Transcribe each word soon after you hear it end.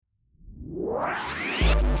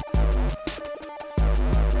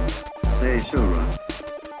Seishura,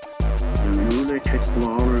 the Music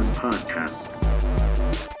Explorers Podcast.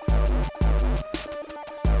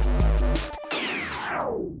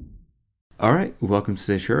 All right, welcome to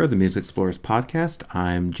Seishura, the Music Explorers Podcast.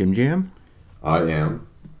 I'm Jim Jam. I am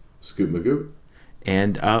Scoot Magoo.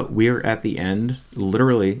 And we are at the end,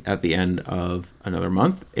 literally at the end of another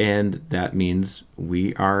month. And that means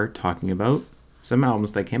we are talking about some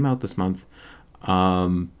albums that came out this month.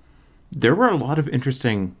 There were a lot of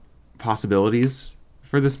interesting possibilities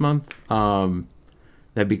for this month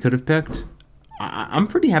that we could have picked. I'm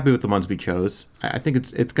pretty happy with the ones we chose. I think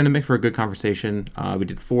it's going to make for a good conversation. We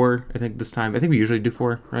did 4, I think, this time. I think we usually do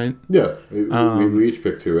 4, right? Yeah, we each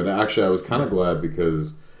picked 2. And actually, I was kind of glad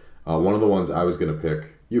because one of the ones I was going to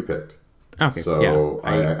pick, you picked. Okay, so yeah.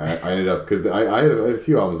 I ended up, because I had a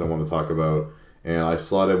few albums I wanted to talk about, and I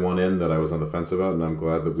slotted one in that I was on the fence about, and I'm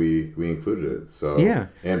glad that we included it. So yeah.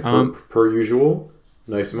 And per usual,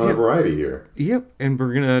 nice amount of variety here. Yep, and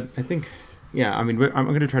we're going to, I think... Yeah, I mean, I'm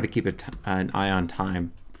going to try to keep an eye on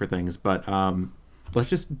time for things, but let's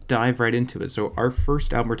just dive right into it. So our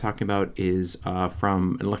first album we're talking about is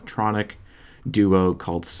from an electronic duo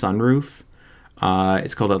called Sunroof.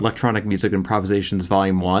 It's called Electronic Music Improvisations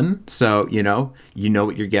Volume 1. So, you know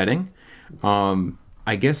what you're getting.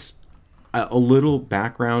 I guess a little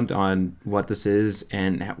background on what this is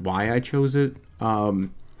and why I chose it.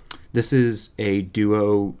 This is a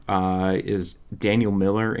duo, is Daniel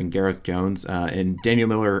Miller and Gareth Jones. And Daniel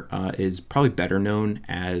Miller is probably better known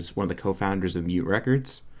as one of the co-founders of Mute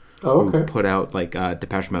Records. Oh, okay. Who put out, like,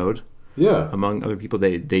 Depeche Mode. Yeah. Among other people.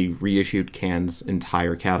 They reissued Can's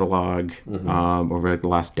entire catalog over, like, the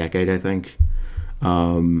last decade, I think.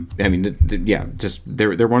 I mean, just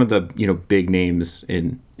they're one of the, big names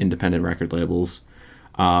in independent record labels.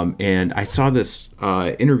 And I saw this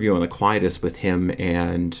interview on The Quietus with him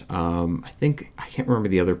and I can't remember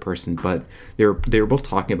the other person, but they were both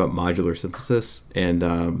talking about modular synthesis,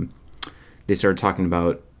 and they started talking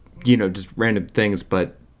about just random things.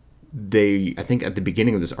 But I think at the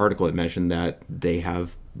beginning of this article it mentioned that they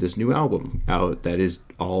have this new album out that is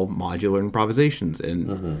all modular improvisations,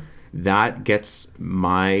 and that gets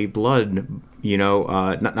my blood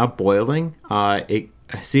not boiling.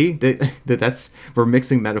 See, that's we're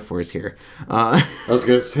mixing metaphors here. I was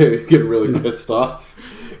gonna say, getting really pissed off.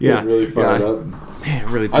 Yeah, really fired up. Man, it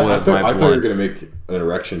really boils my blood. I thought you were gonna make an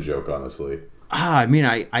erection joke, honestly. I mean,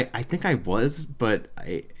 I think I was, but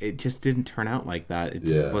it just didn't turn out like that. It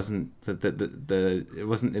just wasn't it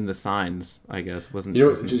wasn't in the signs. I guess wasn't.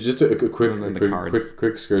 Just a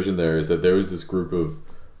quick excursion there is that there was this group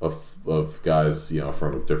of guys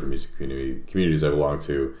from different music communities I belong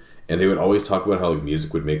to. And they would always talk about how, like,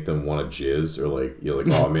 music would make them want to jizz, or like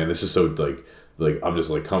oh man, this is so like I'm just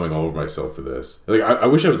like coming all over myself for this. Like I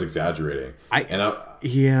wish I was exaggerating.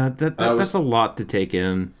 That's a lot to take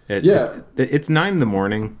in. It's 9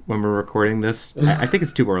 a.m. when we're recording this. I think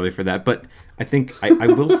it's too early for that, but I think I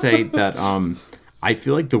will say that I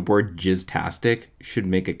feel like the word jizztastic should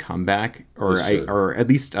make a comeback, or at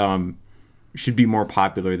least should be more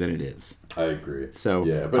popular than it is. I agree. So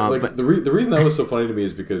yeah, but the reason that was so funny to me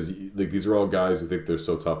is because, like, these are all guys who think they're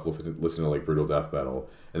so tough listening to, like, brutal death metal,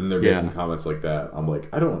 and then they're making comments like that. I'm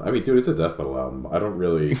like, dude, it's a death metal album. I don't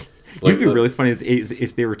really. It'd be really funny is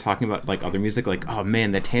if they were talking about, like, other music, like, oh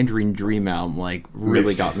man, the Tangerine Dream album, like,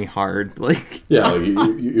 really got me hard. Like, yeah, like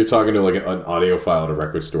you're talking to, like, an audiophile at a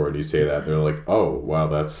record store, and you say that, and they're like, oh wow,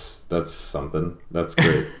 that's something. That's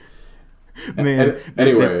great. Man,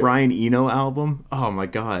 anyway, that Brian Eno album, oh my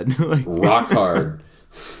god. Like, rock hard.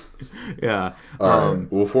 Yeah. All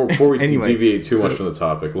right. Well, before we deviate too much from the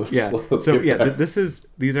topic, let's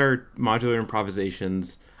these are modular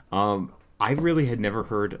improvisations. I really had never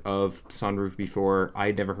heard of Sunroof before.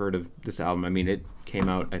 I'd never heard of this album. I mean, it came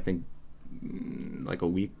out, I think, like a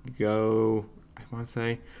week ago, I want to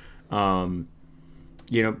say. So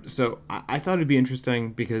I thought it'd be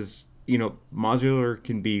interesting because, modular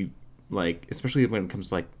can be, like, especially when it comes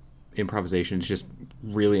to, like, improvisation, it's just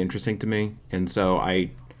really interesting to me. And so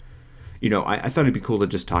I thought it'd be cool to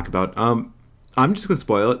just talk about. I'm just gonna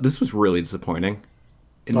spoil it. This was really disappointing.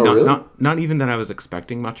 Really? Not even that I was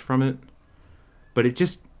expecting much from it, but it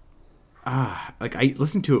just like, I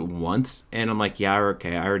listened to it once and I'm like, yeah,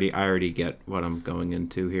 okay, I already get what I'm going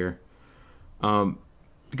into here.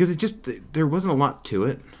 Because there wasn't a lot to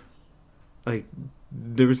it. Like,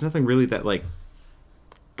 there was nothing really that, like,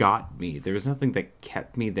 got me. There was nothing that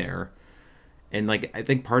kept me there. And, like, I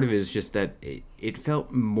think part of it is just that it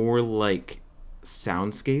felt more like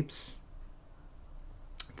soundscapes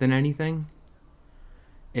than anything.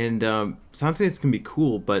 And soundscapes can be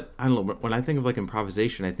cool, but I don't know, when I think of, like,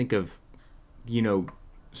 improvisation, I think of,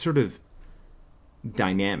 sort of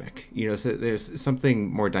dynamic, so there's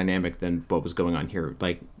something more dynamic than what was going on here.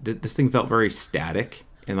 Like this thing felt very static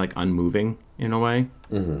and like unmoving in a way.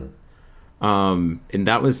 And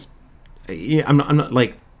that was, I'm not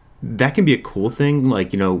like, that can be a cool thing,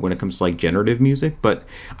 like, when it comes to like generative music, but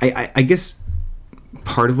I guess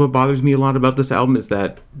part of what bothers me a lot about this album is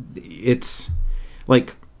that it's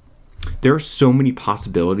like there are so many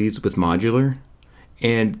possibilities with modular,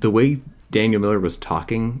 and the way Daniel Miller was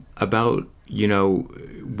talking about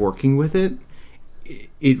working with it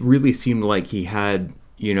really seemed like he had,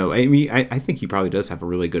 I mean, I think he probably does have a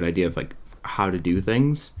really good idea of like how to do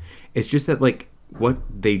things. It's just that like what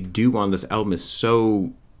they do on this album is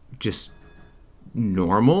so just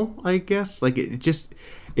normal, I guess. Like it just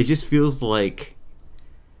feels like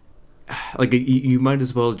you might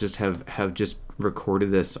as well just have just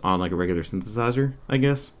recorded this on like a regular synthesizer, I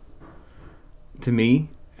guess. To me,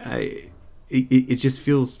 it just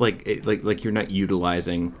feels like you're not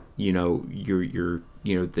utilizing your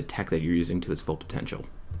the tech that you're using to its full potential.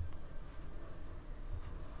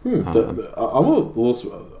 I'm a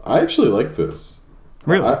little. I actually like this.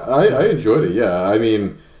 Really, I enjoyed it. Yeah, I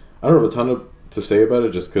mean, I don't have a ton to say about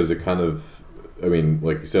it, just because it kind of. I mean,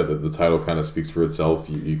 like you said, the title kind of speaks for itself.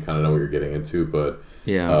 You kind of know what you're getting into, but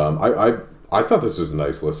yeah, I thought this was a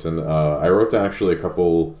nice listen. I wrote down actually a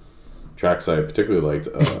couple tracks I particularly liked.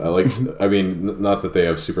 I liked. I mean, not that they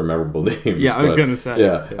have super memorable names. Yeah, I was gonna say.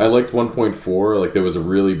 Yeah, I liked 1.4. Like there was a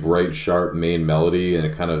really bright, sharp main melody, and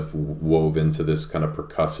it kind of wove into this kind of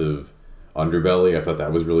percussive underbelly. I thought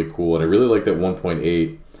that was really cool, and I really liked that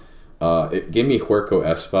 1.8. It gave me Huerco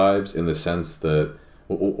S vibes in the sense that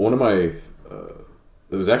one of my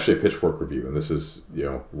it was actually a Pitchfork review, and this is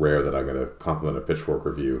rare that I'm going to compliment a Pitchfork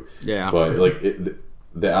review. Yeah, but like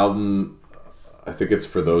the album, I think it's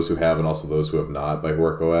For Those Who Have and Also Those Who Have Not by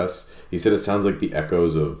Huerco S. He said it sounds like the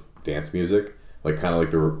echoes of dance music, like kind of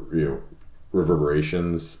like the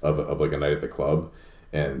reverberations of like a night at the club,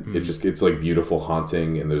 and it's like beautiful,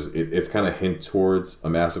 haunting, and it's kind of hint towards a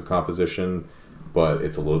massive composition, but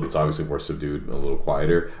it's obviously more subdued and a little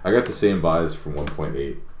quieter. I got the same vibes from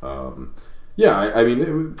 1.8. Yeah, I mean,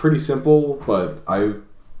 it was pretty simple, but I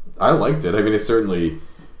liked it. I mean, it's certainly,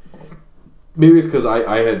 maybe it's because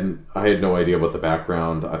I had no idea about the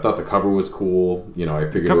background. I thought the cover was cool. I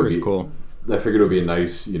figured the cover is cool. I figured it would be a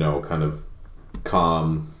nice, kind of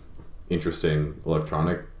calm, interesting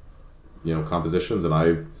electronic, compositions, and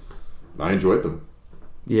I enjoyed them.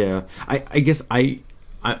 Yeah, I guess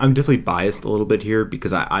I'm definitely biased a little bit here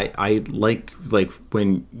because I like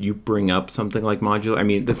when you bring up something like modular. I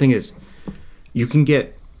mean, the thing is, you can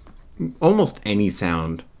get almost any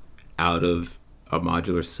sound out of a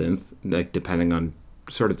modular synth, like depending on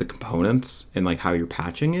sort of the components and like how you're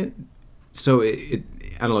patching it. So it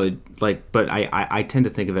I don't know, like, but I tend to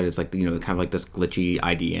think of it as like, kind of like this glitchy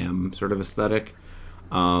IDM sort of aesthetic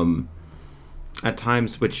at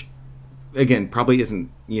times, which again probably isn't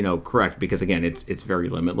correct, because again it's very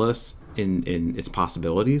limitless in its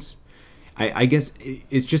possibilities. I guess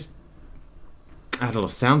it's just, I don't know,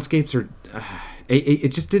 soundscapes are it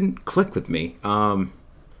just didn't click with me. I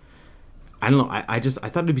don't know, I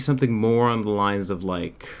thought it'd be something more on the lines of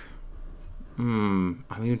like I'm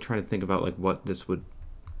even trying to think about like what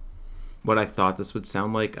I thought this would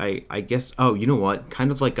sound like. I guess, oh, you know what,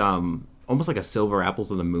 kind of like almost like a Silver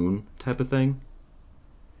Apples of the Moon type of thing.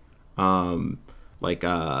 Like like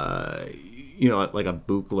a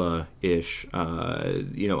Buchla-ish,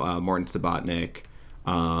 Martin Subotnick,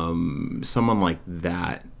 someone like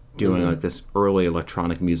that doing like this early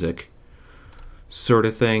electronic music sort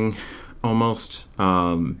of thing, almost.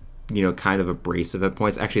 Kind of abrasive at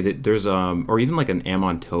points. Actually, there's or even like an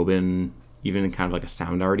Amon Tobin, even kind of like a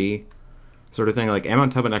sound arty sort of thing. Like Amon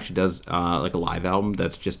Tobin actually does like a live album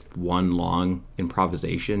that's just one long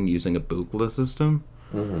improvisation using a Buchla system.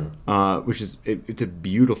 Which is it's a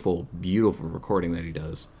beautiful recording that he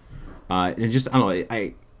does, and just, I don't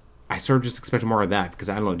know, I sort of just expected more of that, because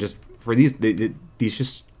I don't know, just for these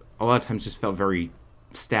just a lot of times just felt very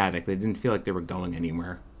static. They didn't feel like they were going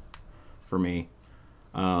anywhere for me.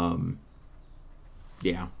 It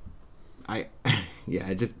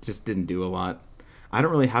just didn't do a lot. I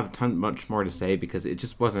don't really have much more to say, because it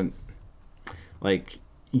just wasn't like,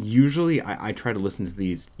 usually I try to listen to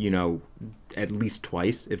these, at least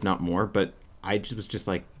twice, if not more, but I was just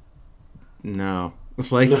like, no,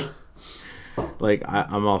 like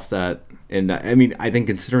I'm all set. And I mean, I think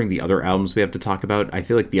considering the other albums we have to talk about, I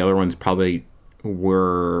feel like the other ones probably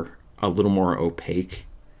were a little more opaque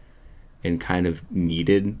and kind of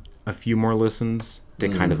needed a few more listens to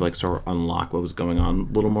kind of like sort of unlock what was going on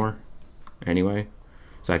a little more anyway.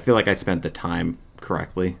 So I feel like I spent the time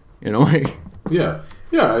correctly in a way. Yeah.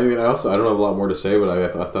 Yeah, I mean, I don't have a lot more to say, but I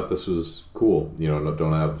thought this was cool. You know,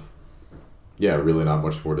 don't have, really not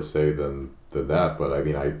much more to say than that. But I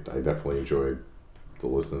mean, I definitely enjoyed the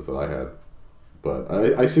listens that I had. But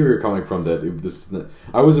I see where you're coming from.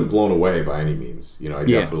 I wasn't blown away by any means. You know, I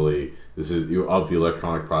definitely, this is of the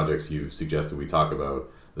electronic projects you suggested we talk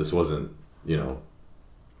about. This wasn't,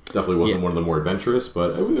 definitely wasn't one of the more adventurous,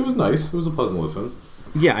 but it was nice. It was a pleasant listen.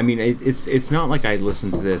 Yeah, I mean, it's not like I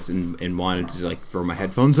listened to this and wanted to like throw my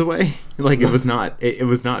headphones away. Like it was not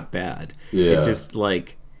bad. Yeah, it's just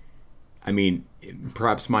like, I mean,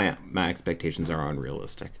 perhaps my expectations are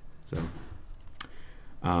unrealistic. So,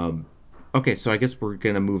 okay, so I guess we're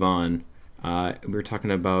gonna move on. We were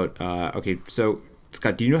talking about okay, so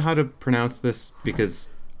Scott, do you know how to pronounce this? Because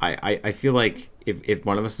I feel like if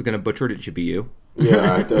one of us is gonna butcher it, it should be you.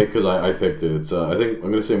 Yeah, because I picked it. It's I think I'm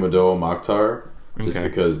gonna say Madoa Mokhtar. Just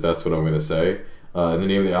because that's what I'm going to say. And the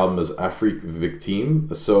name of the album is Afrique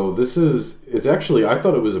Victime. So it's actually, I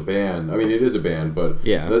thought it was a band. I mean, it is a band, but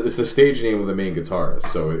it's the stage name of the main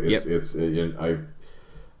guitarist. So I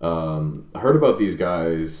heard about these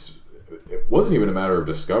guys. It wasn't even a matter of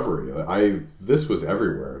discovery. This was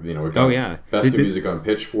everywhere. You know, it got Best of Music on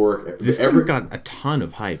Pitchfork. This thing got a ton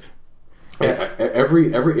of hype. Every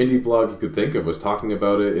indie blog you could think of was talking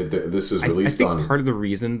about it. This is released I think part of the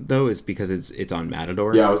reason though is because it's on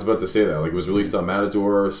Matador. Yeah, I was about to say that. Like, it was released on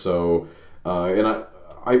Matador, so and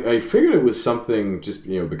I figured it was something just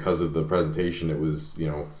because of the presentation. It was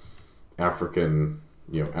African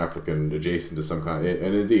adjacent to some kind.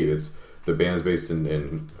 And indeed, it's the band's based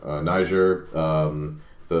in Niger.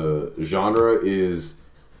 The genre is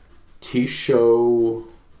Tisho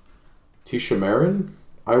Marin.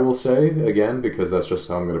 I will say, again, because that's just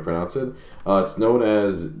how I'm going to pronounce it. It's known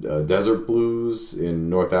as desert blues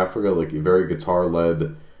in North Africa, like very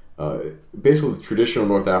guitar-led, basically traditional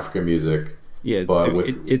North African music. Yeah,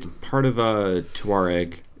 it's part of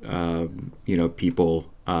Tuareg,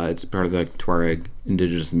 people. It's part of the Tuareg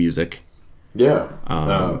indigenous music. Yeah.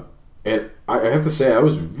 And I have to say, I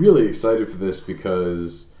was really excited for this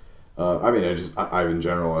because, I in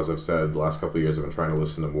general, as I've said, the last couple of years, I've been trying to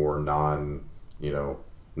listen to more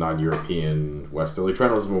non-European Western, like trying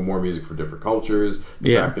to listen to more music from different cultures.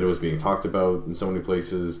 The fact that it was being talked about in so many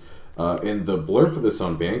places, and the blurb for this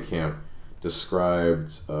on Bandcamp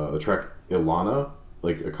described the track Ilana,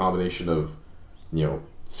 like a combination of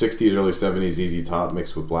 60s, early 70s ZZ Top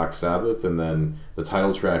mixed with Black Sabbath, and then the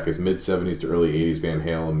title track is mid 70s to early 80s Van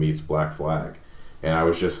Halen meets Black Flag, and I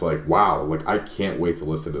was just like, wow, like I can't wait to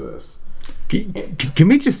listen to this. Can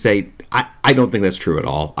we just say I don't think that's true at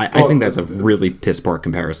all. I think that's a really piss poor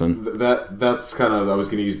comparison. That's kind of, I was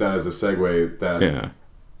going to use that as a segue. That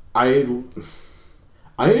I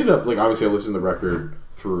ended up, like, obviously I listened to the record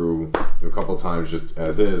through a couple of times just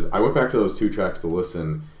as is. I went back to those two tracks to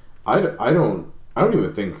listen. I don't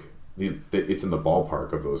even think that it's in the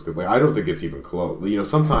ballpark of those. Like, I don't think it's even close.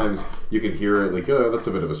 Sometimes you can hear it like, oh, that's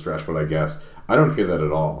a bit of a stretch, but I guess I don't hear that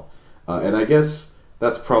at all. And I guess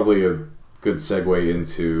that's probably a good segue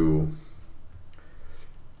into,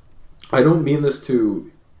 I don't mean this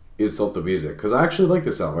to insult the music, because I actually like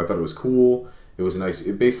this album. I thought it was cool. It was nice.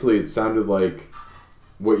 It sounded like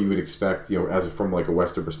what you would expect, as from like a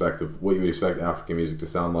Western perspective, what you would expect African music to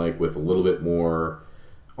sound like, with a little bit more,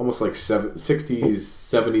 almost like 60s,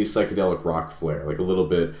 70s psychedelic rock flair, like a little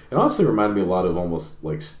bit. It honestly reminded me a lot of almost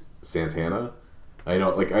like Santana. I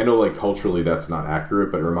know culturally that's not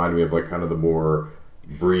accurate, but it reminded me of like kind of the more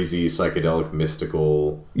breezy, psychedelic,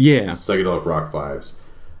 mystical, psychedelic rock vibes.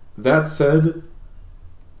 That said,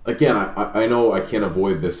 again, I know I can't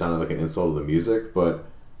avoid this sounding like an insult to the music, but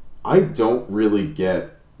I don't really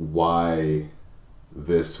get why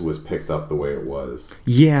this was picked up the way it was.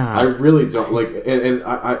 Yeah. I really don't. Like, and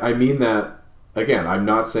I mean that, again, I'm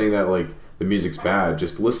not saying that, like, the music's bad.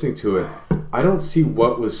 Just listening to it, I don't really see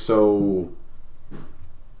what was so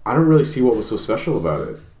special about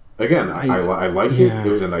it. Again, I liked it.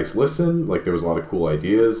 It was a nice listen. Like, there was a lot of cool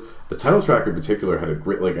ideas. The title track in particular had a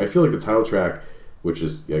great, like, I feel like the title track, which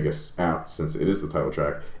is, I guess, apt since it is the title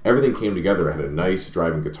track, everything came together. It had a nice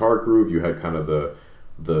driving guitar groove. You had kind of the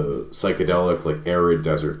psychedelic, like, arid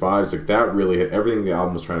desert vibes. Like, that really had everything the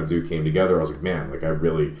album was trying to do came together. I was like, man, like, I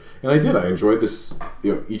did. I enjoyed this,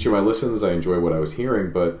 each of my listens. I enjoyed what I was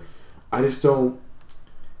hearing, but I just don't,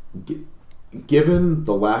 given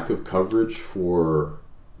the lack of coverage for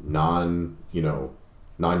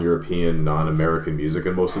non-European, non-American music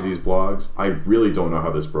in most of these blogs, I really don't know how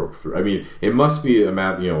this broke through. I mean, it must be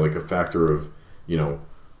like a factor of,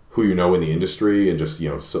 who in the industry, and just,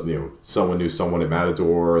 someone knew someone at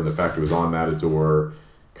Matador, and the fact it was on Matador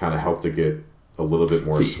kind of helped to get a little bit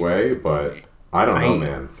more sway, but I don't know,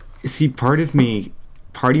 man. See, part of me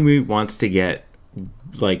wants to get,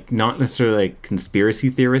 like, not necessarily like conspiracy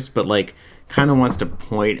theorist, but like kind of wants to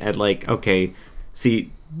point at like, okay,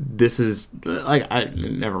 see, this is like, I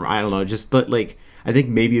don't know, just like, I think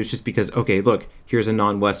maybe it's just because, okay, look, here's a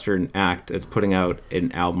non-Western act that's putting out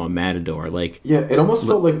an album on Matador. Like, yeah, it almost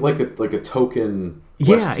felt like a token.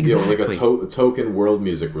 Yeah, exactly. Like a token world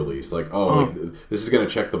music release. Like, like, this is gonna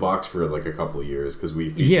check the box for like a couple of years because we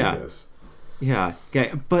featured this. Yeah,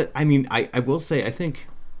 but I mean, I will say, I think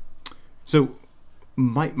so.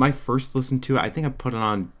 My first listen to it, I think I put it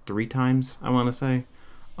on 3 times. I want to say,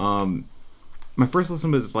 my first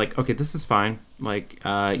listen was like, okay, this is fine. Like,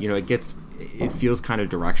 it feels kind of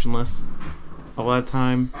directionless a lot of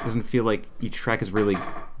time. It doesn't feel like each track is really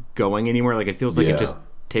going anywhere. Like, it feels like it just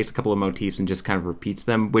takes a couple of motifs and just kind of repeats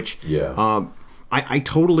them. Which, I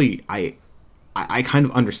totally I kind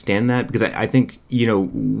of understand that, because I think,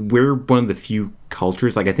 we're one of the few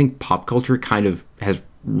cultures, like, I think pop culture kind of has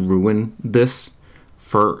ruined this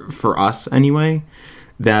for us anyway,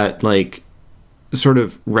 that like sort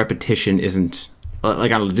of repetition isn't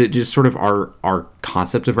like, I don't know, just sort of our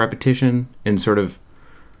concept of repetition and sort of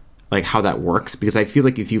like how that works. Because I feel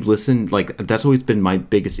like if you listen, like, that's always been my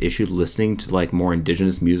biggest issue listening to like more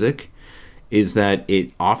indigenous music, is that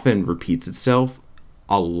it often repeats itself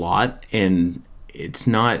a lot, and it's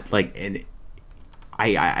not like, and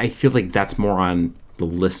I feel like that's more on the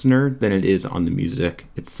listener than it is on the music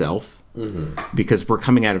itself. Because we're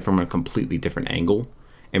coming at it from a completely different angle,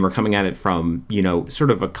 and we're coming at it from,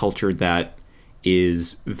 sort of a culture that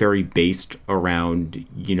is very based around,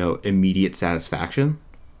 immediate satisfaction.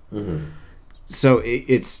 So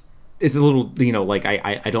it's a little, like,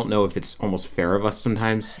 I don't know if it's almost fair of us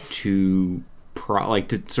sometimes to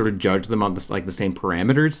to sort of judge them on the same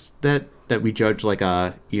parameters that we judge like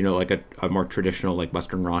a more traditional like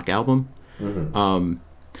Western rock album.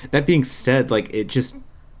 That being said, like, it just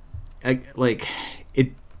it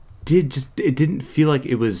didn't feel like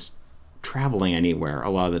it was traveling anywhere a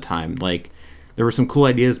lot of the time. Like, there were some cool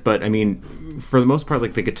ideas, but I mean, for the most part,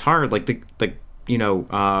 like, the guitar, like Madiwa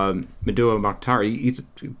Mokhtar, he's a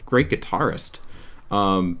great guitarist,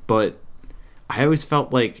 but I always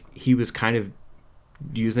felt like he was kind of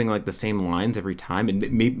using like the same lines every time,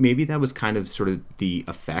 and maybe that was kind of sort of the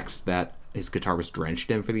effects that his guitar was drenched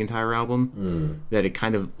in for the entire album, that it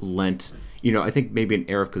kind of lent, I think maybe an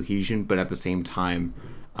air of cohesion, but at the same time,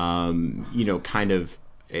 kind of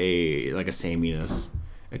a sameness,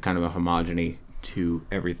 a kind of a homogeny to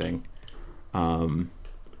everything.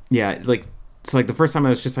 Like, so like the first time I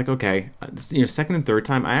was just like, okay, second and third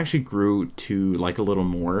time I actually grew to like a little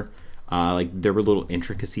more. Like, there were little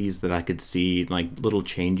intricacies that I could see, like little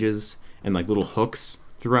changes and like little hooks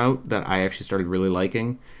throughout that I actually started really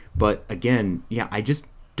liking. But again, I just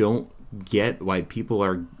don't get why people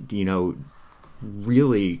are,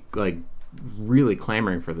 really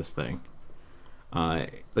clamoring for this thing.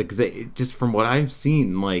 Like, just from what I've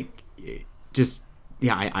seen, like,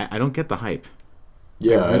 I don't get the hype.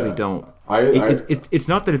 Yeah, I really don't. It's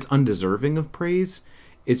not that it's undeserving of praise.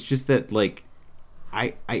 It's just that, like,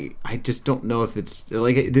 I just don't know if it's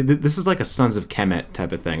like, this is like a Sons of Kemet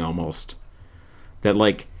type of thing almost. That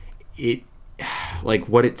like it, like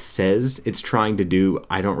what it says it's trying to do,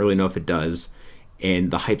 I don't really know if it does, and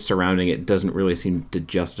the hype surrounding it doesn't really seem to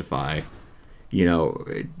justify,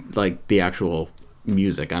 like the actual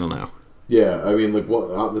music. I don't know. Yeah, I mean, like,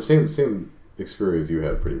 the same experience you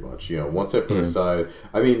had pretty much. Once I put aside,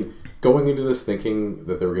 I mean, going into this thinking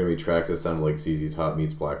that there were going to be tracks that sounded like ZZ Top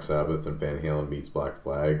meets Black Sabbath and Van Halen meets Black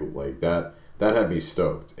Flag, like that had me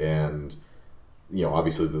stoked. And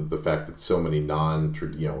obviously the fact that so many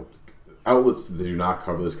outlets that do not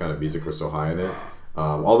cover this kind of music were so high in it.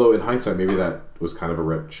 Although in hindsight, maybe that was kind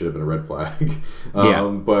of should have been a red flag.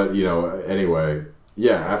 But anyway,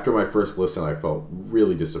 after my first listen, I felt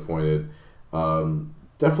really disappointed.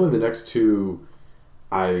 Definitely the next two,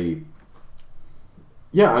 I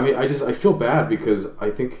feel bad because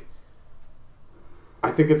I think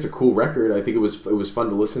it's a cool record. I think it was fun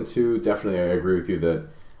to listen to. Definitely, I agree with you that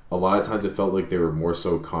a lot of times it felt like they were more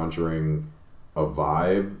so conjuring a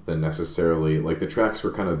vibe than necessarily, like, the tracks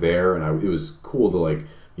were kind of there, and it was cool to, like,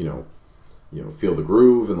 feel the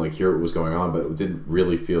groove and like hear what was going on, but it didn't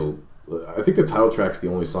really feel. I think the title track's the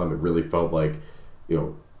only song that really felt like,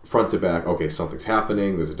 front to back, okay, something's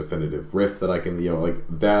happening, there's a definitive riff that I can, like,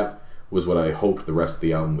 that was what I hoped the rest of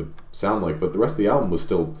the album would sound like, but the rest of the album was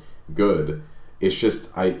still good. It's just,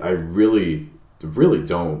 I really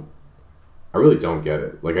don't get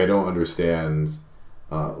it. Like, I don't understand,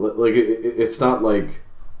 like, it's not like,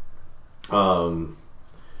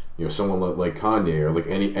 someone like Kanye or like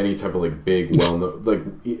any type of like big well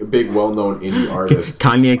known indie artist.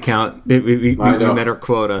 Kanye count. We met our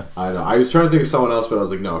quota. I know. I was trying to think of someone else, but I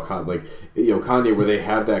was like, no, Kanye, where they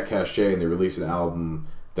have that cachet and they release an album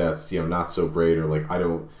that's not so great, or I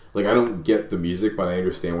don't get the music, but I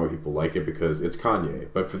understand why people like it because it's Kanye.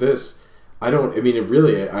 But for this, I don't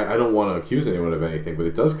want to accuse anyone of anything, but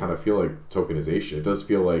it does kind of feel like tokenization. It does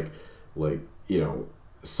feel like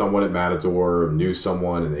someone at Matador knew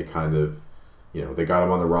someone and they kind of, they got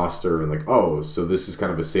him on the roster and like, oh, so this is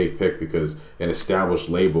kind of a safe pick because an established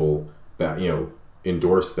label that,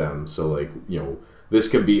 endorsed them. So this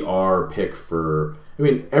can be our pick for,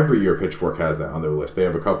 every year Pitchfork has that on their list. They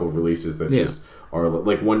have a couple of releases that just are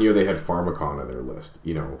like, one year they had Pharmakon on their list,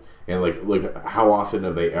 and like how often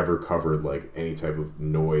have they ever covered like any type of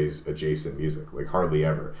noise adjacent music? Like hardly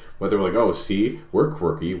ever. But they're like, oh, see, we're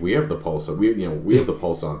quirky. We have the pulse. We have the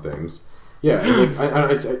pulse on things. Yeah, and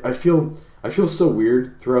like I feel so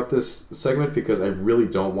weird throughout this segment because I really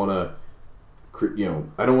don't want to.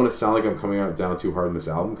 I don't want to sound like I'm coming out down too hard on this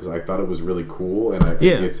album because I thought it was really cool and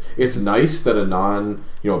it's nice that a non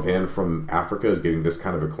band from Africa is getting this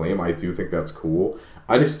kind of acclaim. I do think that's cool.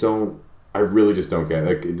 I really just don't get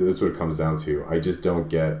it. That's what it comes down to. I just don't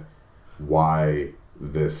get why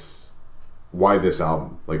this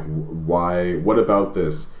album, what about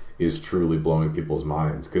this is truly blowing people's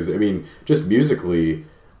minds? Because just musically,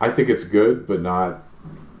 I think it's good, but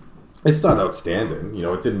it's not outstanding.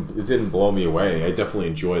 It didn't blow me away. I definitely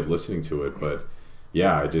enjoyed listening to it, but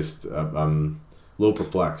yeah, I'm a little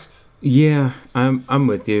perplexed. Yeah, I'm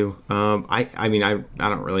with you. I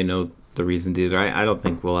don't really know the reasons either. I don't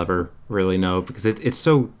think we'll ever really know because it's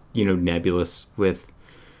so nebulous with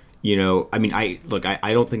I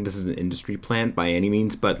don't think this is an industry plan by any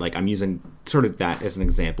means, but like I'm using sort of that as an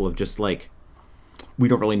example of just like we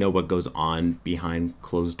don't really know what goes on behind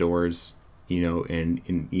closed doors,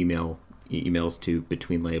 in emails to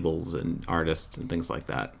between labels and artists and things like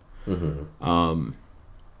that. Mm-hmm.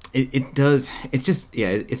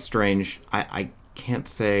 It's strange. I can't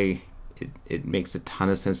say it makes a ton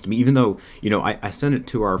of sense to me, even though I sent it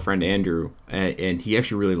to our friend Andrew and he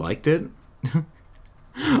actually really liked it.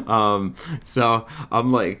 So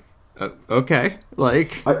I'm like, okay,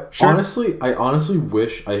 like sure. I honestly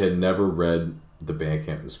wish I had never read the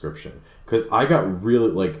Bandcamp description because I got really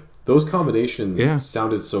like those combinations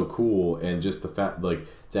sounded so cool, and just the fact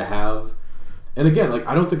to have. And again,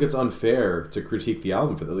 I don't think it's unfair to critique the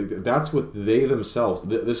album for that. That's what they themselves.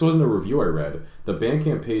 This wasn't a review I read. The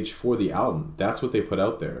Bandcamp page for the album. That's what they put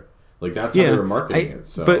out there. That's how they were marketing it.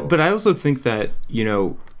 So. But I also think that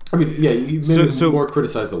you maybe more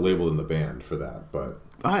criticize the label than the band for that. But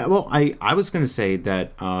I was going to say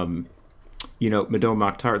that Mado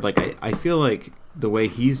Mokhtar. I feel like the way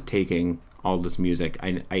he's taking all this music,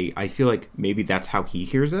 I feel like maybe that's how he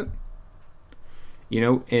hears it.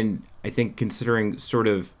 And I think considering sort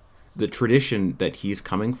of the tradition that he's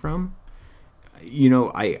coming from,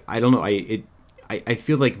 I don't know. I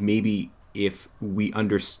feel like maybe if we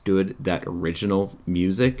understood that original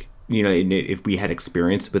music, and if we had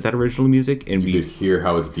experience with that original music, and we could hear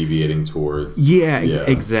how it's deviating towards. Yeah.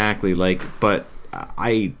 Exactly. But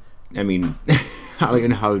I mean, I don't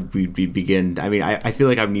even know how we begin. I feel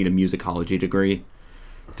like I would need a musicology degree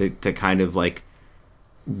to kind of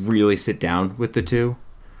really sit down with the two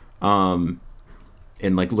and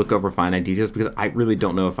look over finite details, because I really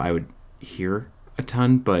don't know if I would hear a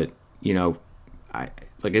ton, but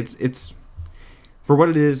it's for what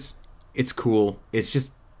it is, it's cool. It's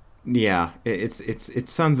just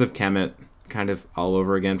it's Sons of Kemet kind of all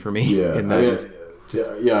over again for me. I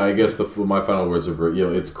guess my final words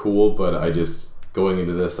are it's cool, but I just going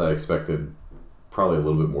into this I expected probably a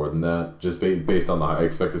little bit more than that, just based on I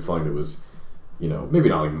expected something that was maybe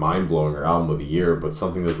not mind blowing or album of the year, but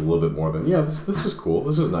something that's a little bit more than this was cool.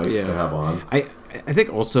 This is nice to have on. I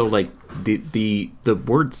think also the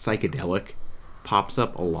word psychedelic pops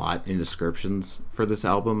up a lot in descriptions for this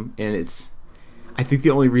album, and I think the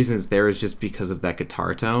only reason it's there is just because of that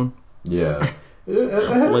guitar tone. Yeah, I had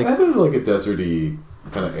a deserty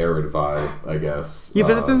kind of arid vibe, I guess. Yeah,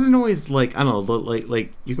 but that doesn't always I don't know,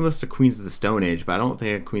 like you can listen to Queens of the Stone Age, but I don't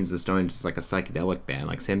think Queens of the Stone Age is a psychedelic band.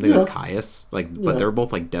 Same thing with Caius, but they're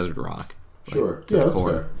both desert rock. Sure, that's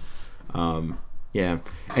fair.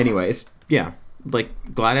 Anyway, it's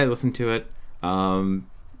glad I listened to it.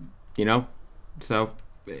 So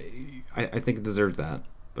I think it deserves that.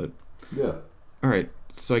 But yeah. All right,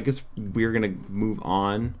 so I guess we're gonna move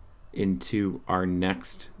on into our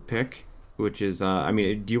next pick, which is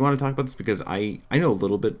do you want to talk about this, because I know a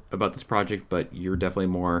little bit about this project, but you're definitely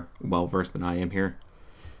more well versed than I am here.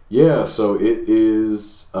 Yeah, so it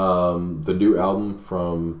is the new album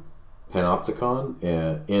from Panopticon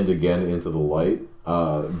and again Into the Light.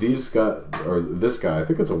 This guy, I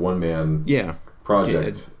think it's a one-man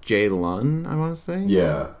project. Jay Lunn, I want to say.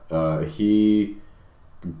 Yeah, he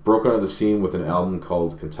broke out of the scene with an album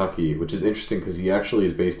called Kentucky, which is interesting because he actually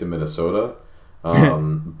is based in Minnesota.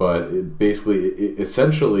 But it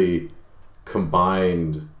essentially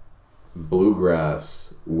combined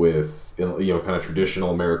bluegrass with kind of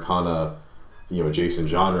traditional Americana adjacent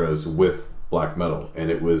genres with black metal,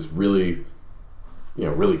 and it was really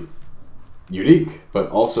really unique, but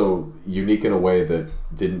also unique in a way that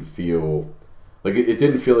didn't feel like it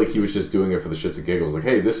didn't feel like he was just doing it for the shits and giggles, like,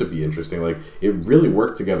 hey, this would be interesting. Like, it really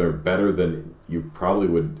worked together better than you probably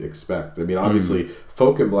would expect. I mean, obviously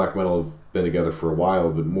folk and black metal have been together for a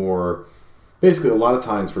while, but more basically a lot of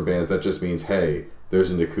times for bands that just means, hey, there's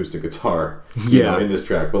an acoustic guitar in this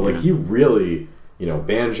track. But like he really,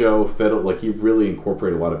 banjo, fiddle, like he really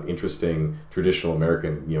incorporated a lot of interesting traditional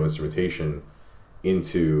American, instrumentation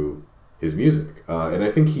into his music. And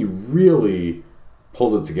I think he really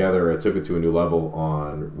pulled it together and took it to a new level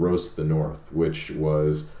on Roast the North, which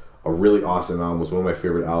was a really awesome album. It was one of my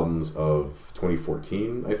favorite albums of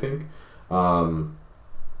 2014, I think.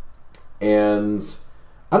 And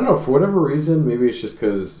I don't know, for whatever reason, maybe it's just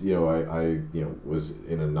because I was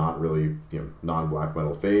in a not really non-black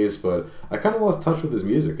metal phase, but I kind of lost touch with his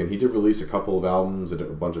music. And he did release a couple of albums and a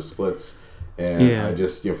bunch of splits, and I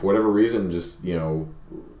just for whatever reason just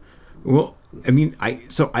Well, I mean,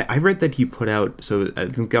 I read that he put out, so I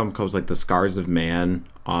think the album calls like The Scars of Man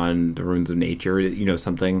on the Ruins of Nature,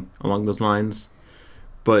 something along those lines.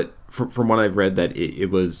 But from what I've read, that it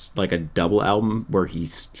was like a double album where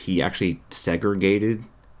he actually segregated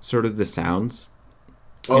sort of the sounds.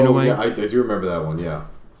 In a way. Yeah, I do remember that one. Yeah.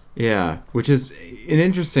 Yeah, which is an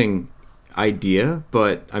interesting idea,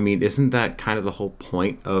 but I mean, isn't that kind of the whole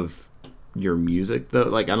point of your music though?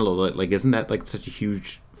 Like, I don't know, like isn't that like such a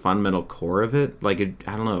huge fundamental core of it? Like,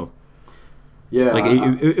 I don't know. Yeah, like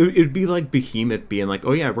it'd be like Behemoth being like,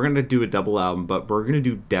 oh yeah, we're gonna do a double album, but we're gonna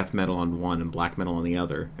do death metal on one and black metal on the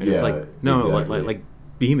other. And it's like, no, exactly. like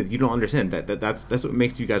Behemoth, you don't understand that's what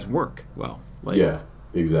makes you guys work well. Like, yeah,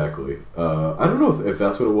 exactly. I don't know if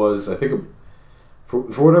that's what it was. I think for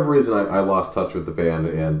whatever reason I lost touch with the band,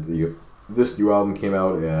 and this new album came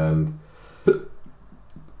out, and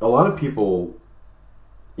a lot of people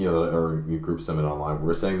that are in groups I'm in online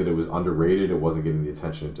were saying that it was underrated, it wasn't getting the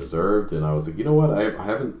attention it deserved, and I was like, you know what, I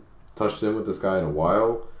haven't touched in with this guy in a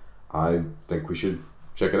while. I think we should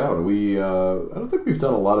check it out. And I don't think we've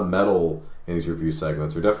done a lot of metal in these review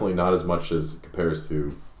segments, or definitely not as much as it compares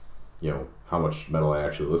to how much metal I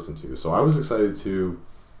actually listen to. So I was excited to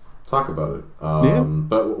talk about it.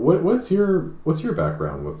 But what's your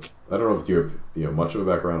background with? I don't know if you have much of a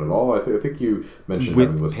background at all. I think you mentioned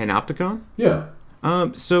with Panopticon. Yeah.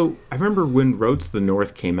 So I remember when Roads to the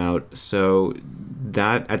North came out, so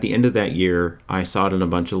that at the end of that year, I saw it in a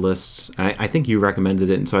bunch of lists. I think you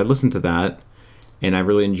recommended it, and so I listened to that, and I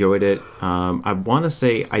really enjoyed it. I want to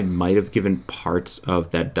say I might have given parts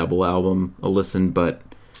of that double album a listen, but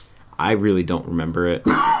I really don't remember it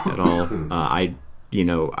at all. I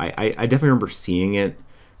definitely remember seeing it,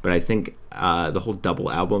 but I think the whole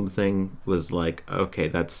double album thing was like, okay,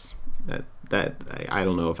 that I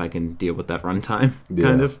don't know if I can deal with that runtime,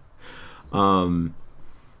 kind of. I'm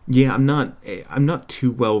not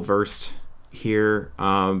too well versed here,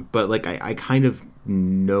 but like I kind of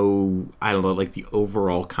know, I don't know, like the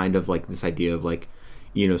overall kind of like this idea of like,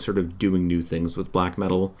 sort of doing new things with black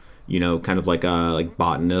metal, kind of like a like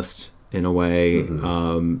botanist in a way.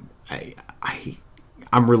 Mm-hmm.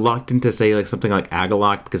 I'm reluctant to say like something like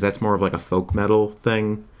Agalloch because that's more of like a folk metal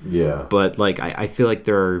thing. Yeah. But like I feel like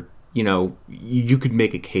there are, you could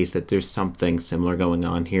make a case that there's something similar going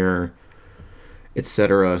on here,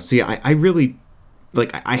 etc. So yeah, I really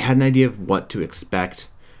like I had an idea of what to expect,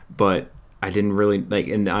 but I didn't really like.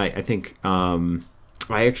 And I think I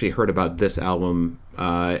actually heard about this album.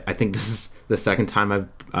 I think this is the second time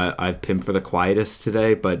I've pimped for the Quietus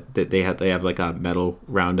today, but they have like a metal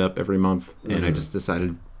roundup every month, and I just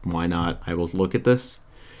decided, why not? I will look at this,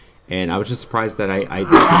 and I was just surprised that I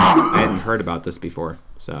hadn't heard about this before.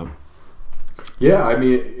 So yeah, I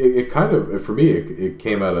mean, it kind of, for me, it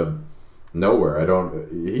came out of nowhere.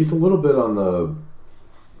 He's a little bit on the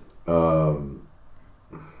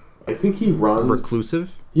I think he runs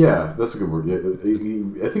reclusive. Yeah, that's a good word.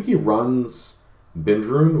 I think he runs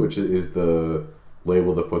Bindrun, which is the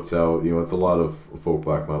label that puts out, it's a lot of folk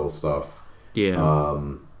black metal stuff. Yeah.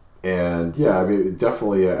 And yeah, I mean,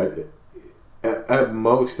 definitely at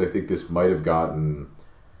most, I think this might have gotten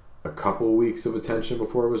a couple weeks of attention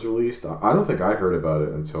before it was released. I don't think I heard about it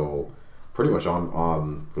until pretty much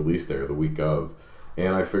on release there, the week of,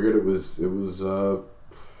 and I figured it was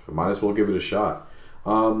might as well give it a shot.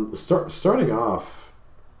 Starting off,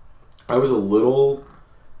 I was a little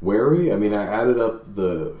wary. I mean, I added up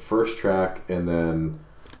the first track and then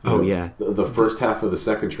the first half of the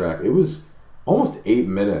second track. It was almost 8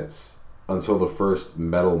 minutes until the first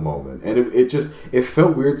metal moment, and it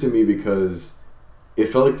felt weird to me because it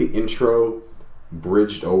felt like the intro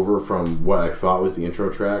bridged over from what I thought was the intro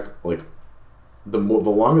track. Like the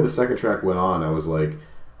longer the second track went on, I was like,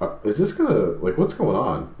 is this gonna, like, what's going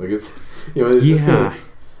on? Like, it's, this gonna,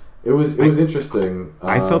 it was interesting.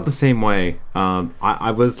 I felt the same way.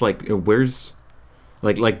 I was like, where's,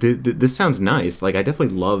 this sounds nice. Like, I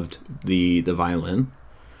definitely loved the violin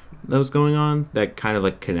that was going on that kind of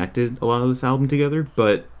like connected a lot of this album together.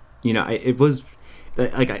 But it was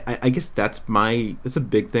like, I guess that's a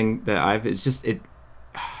big thing that it's just,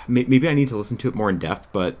 maybe I need to listen to it more in depth,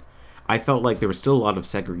 but I felt like there was still a lot of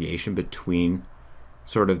segregation between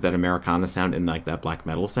sort of that Americana sound and like that black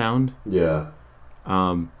metal sound. Yeah.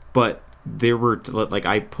 But there were, like,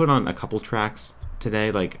 I put on a couple tracks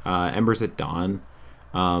today, like Embers at Dawn,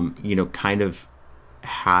 kind of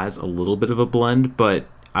has a little bit of a blend, but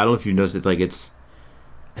I don't know if you noticed it, like, I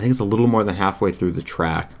think it's a little more than halfway through the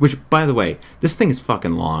track, which, by the way, this thing is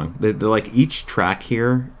fucking long. Like, each track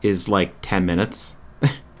here is like 10 minutes.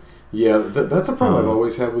 Yeah, that's a problem I've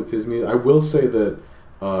always had with his music. I will say that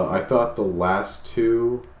I thought the last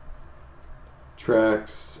two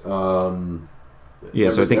tracks, so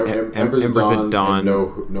I think Embers at Dawn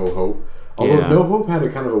and No Hope. Although No Hope had a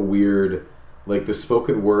kind of a weird, like, the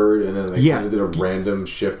spoken word, and then they kind of did a random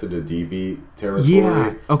shift into D-beat territory.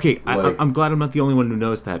 Yeah, okay, I'm glad I'm not the only one who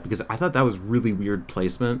knows that, because I thought that was really weird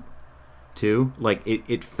placement, too. Like,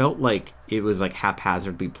 it felt like it was, like,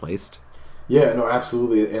 haphazardly placed. Yeah, no,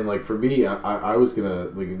 absolutely. And, like, for me, I was gonna,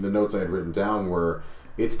 like, the notes I had written down were,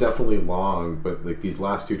 it's definitely long, but, like, these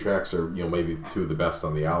last two tracks are, maybe two of the best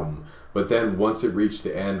on the album. But then once it reached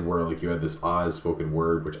the end where, like, you had this odd spoken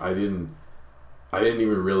word, which I didn't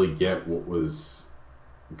even really get what was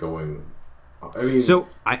going. I mean, so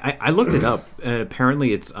I looked it up, and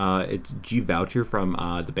apparently it's G Voucher from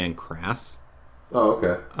the band Crass. Oh,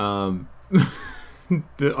 okay.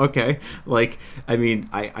 Okay, like, I mean,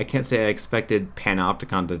 I can't say I expected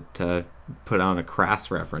Panopticon to put on a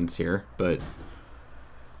Crass reference here, but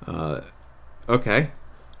okay.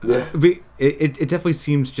 Yeah. It definitely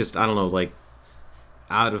seems just, I don't know, like,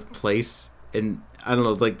 out of place, and I don't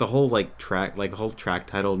know, like, the whole track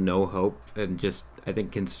title, No Hope, and just, I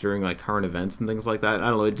think, considering, like, current events and things like that, I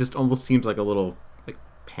don't know, it just almost seems like a little, like,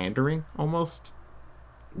 pandering, almost.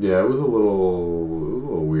 Yeah, it was a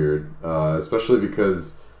little weird, especially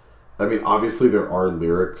because, I mean, obviously there are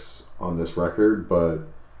lyrics on this record, but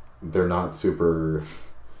they're not super,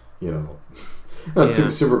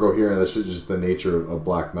 super coherent. That's just the nature of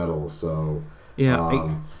black metal. So yeah,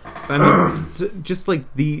 I mean, just like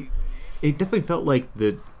it definitely felt like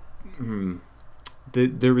there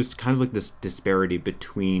was kind of like this disparity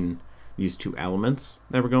between these two elements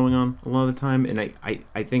that were going on a lot of the time, and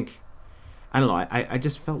I think, I don't know, I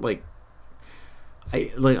just felt like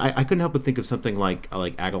I couldn't help but think of something like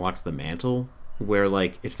Agalloch's The Mantle, where,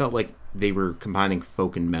 like, it felt like they were combining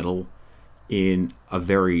folk and metal in a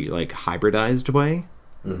very, like, hybridized way.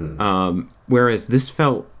 Mm-hmm. Whereas this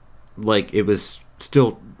felt like it was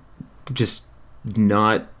still just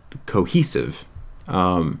not cohesive.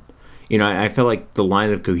 I felt like the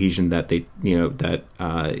line of cohesion that they,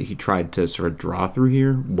 he tried to sort of draw through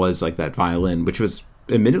here was like that violin, which was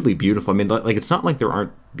admittedly beautiful. I mean, like, it's not like there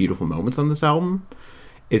aren't beautiful moments on this album.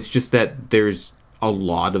 It's just that there's a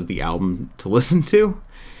lot of the album to listen to,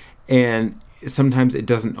 and sometimes it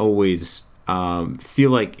doesn't always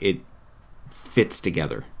feel like it fits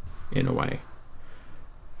together in a way.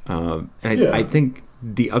 I think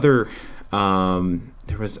the other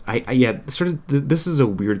there was sort of this is a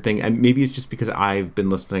weird thing, and maybe it's just because I've been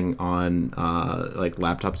listening on like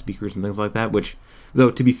laptop speakers and things like that, which,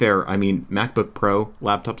 though, to be fair, I mean, MacBook Pro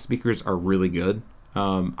laptop speakers are really good.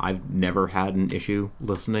 I've never had an issue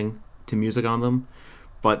listening to music on them,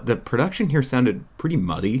 but the production here sounded pretty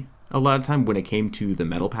muddy a lot of time when it came to the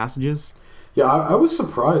metal passages. Yeah, I was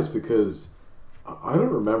surprised because I don't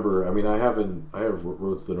remember. I mean, I have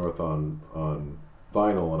Roads to the North on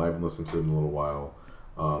vinyl, and I haven't listened to it in a little while.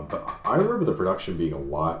 But I remember the production being a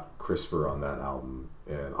lot crisper on that album,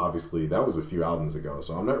 and obviously that was a few albums ago,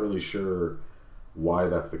 so I'm not really sure why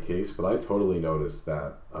that's the case, but I totally noticed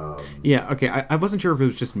that. Yeah, okay, I wasn't sure if it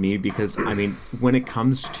was just me, because, I mean, when it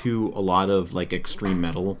comes to a lot of, like, extreme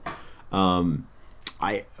metal,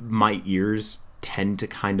 my ears tend to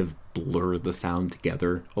kind of blur the sound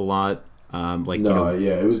together a lot. Yeah,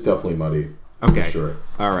 it was definitely muddy. Okay. Sure.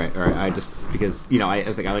 All right. I just because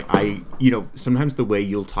sometimes the way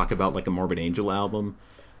you'll talk about like a Morbid Angel album,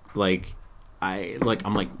 I'm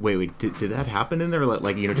like, wait, did that happen in there?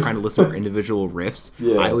 Trying to listen for individual riffs.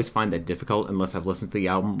 Yeah. I always find that difficult unless I've listened to the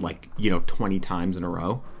album 20 times in a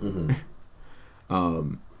row.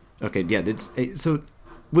 Mm-hmm. Okay, yeah,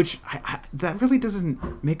 that really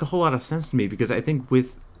doesn't make a whole lot of sense to me, because I think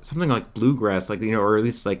with something like bluegrass, or at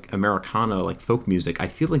least like Americana, like folk music, I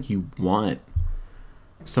feel like you want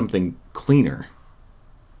something cleaner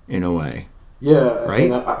in a way. Yeah,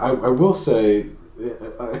 right. And I will say,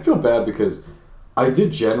 I feel bad because I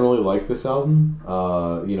did generally like this album.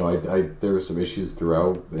 There were some issues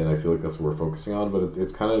throughout, and I feel like that's what we're focusing on. But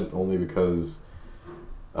it's kind of only because,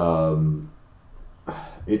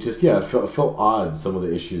 it felt odd, some of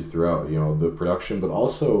the issues throughout. The production, but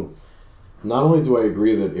also, not only do I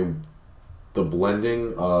agree that the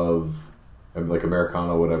blending of like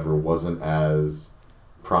Americana, whatever, wasn't as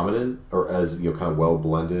prominent or as kind of well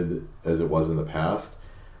blended as it was in the past.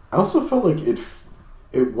 I also felt like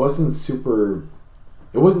it wasn't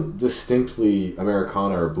distinctly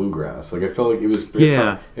Americana or bluegrass. Like I felt like it was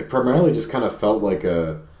it primarily just kind of felt like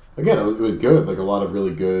it was good, like a lot of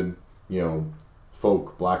really good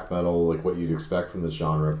folk black metal, like what you'd expect from this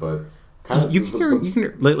genre, but kind of you can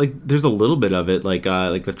hear there's a little bit of it, like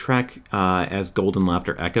the track As Golden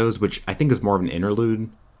Laughter Echoes, which I think is more of an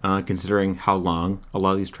interlude, considering how long a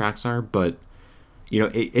lot of these tracks are, but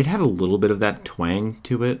it had a little bit of that twang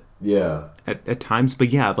to it. Yeah. At times, but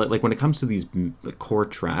yeah, like when it comes to these core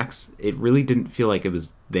tracks, it really didn't feel like it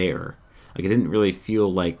was there. Like it didn't really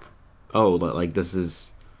feel like, like this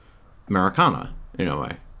is Americana in a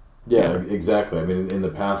way. Yeah, exactly. I mean, in the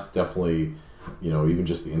past, definitely, even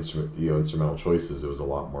just the instrumental choices, it was a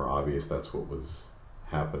lot more obvious that's what was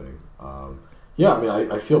happening. Yeah, I mean,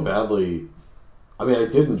 I feel badly. I mean,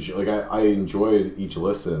 I enjoyed each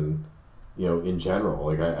listen. In general,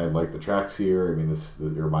 like I like the tracks here. I mean, this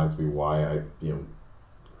it reminds me why I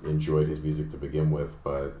enjoyed his music to begin with.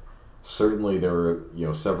 But certainly there were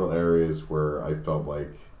several areas where I felt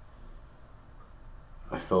like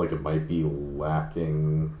it might be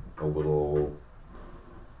lacking a little.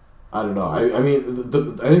 I don't know. I mean,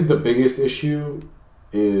 I think the biggest issue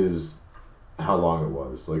is how long it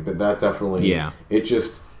was. Like that definitely. Yeah. It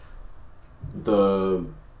just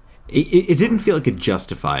It didn't feel like it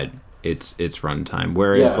justified its runtime,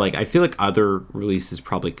 whereas I feel like other releases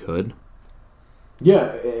probably could.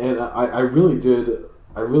 Yeah, and I really did.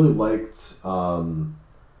 I really liked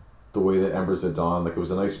the way that Embers at Dawn, like it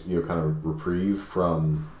was a nice kind of reprieve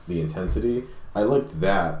from the intensity. I liked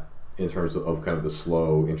that in terms of kind of the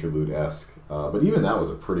slow interlude-esque, but even that was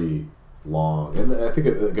a pretty long, and I think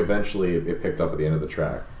eventually it picked up at the end of the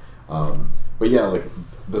track. But yeah, like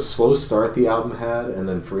the slow start the album had, and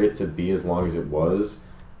then for it to be as long as it was,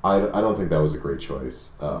 I don't think that was a great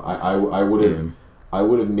choice. I would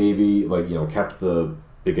have maybe kept the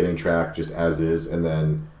beginning track just as is, and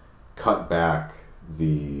then cut back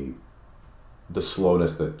the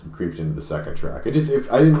slowness that creeped into the second track. I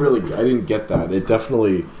didn't get that. It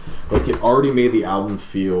definitely it already made the album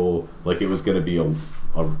feel like it was going to be a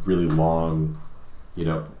really long,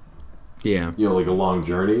 like a long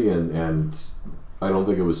journey, and I don't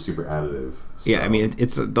think it was super additive. So. Yeah, I mean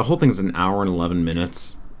it's the whole thing's an hour and 11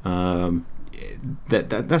 minutes.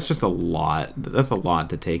 That's just a lot. That's a lot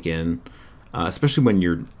to take in, especially when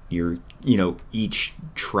you're each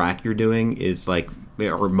track you're doing is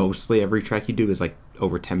or mostly every track you do is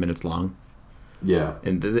over 10 minutes long. Yeah,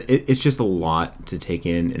 and it's just a lot to take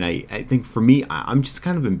in, and I think for me, I'm just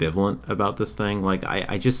kind of ambivalent about this thing. I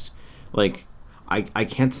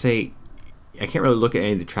can't say. I can't really look at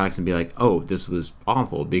any of the tracks and be like, oh, this was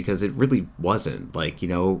awful, because it really wasn't.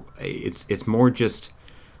 It's more just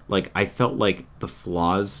I felt like the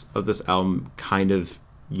flaws of this album kind of,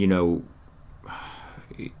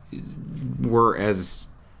 were as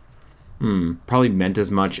probably meant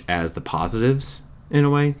as much as the positives in a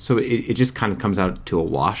way. So it just kind of comes out to a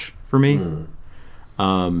wash for me.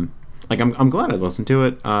 I'm glad I listened to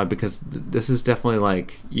it, because this is definitely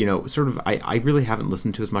sort of I really haven't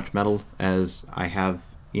listened to as much metal as I have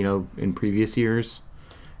in previous years,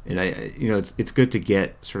 and it's good to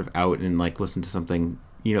get sort of out and listen to something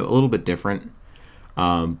a little bit different,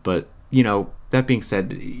 but that being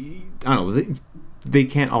said, I don't know, they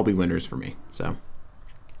can't all be winners for me, so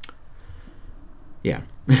yeah.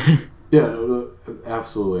 Yeah, no,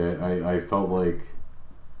 absolutely. I felt like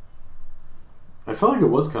it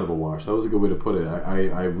was kind of a wash. That was a good way to put it.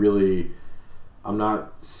 I'm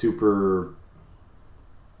not super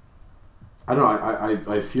I don't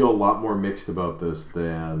know. I feel a lot more mixed about this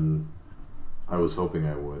than I was hoping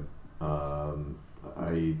I would.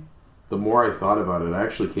 The more I thought about it, I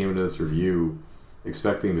actually came into this review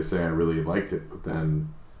expecting to say I really liked it, but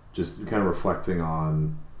then just kind of reflecting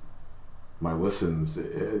on my listens, I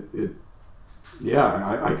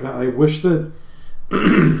wish that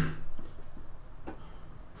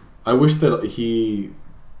I wish that he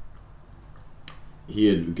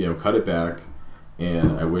had cut it back,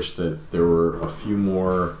 and I wish that there were a few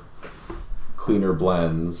more cleaner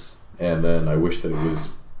blends, and then I wish that it was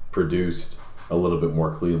produced a little bit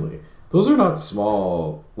more cleanly. Those are not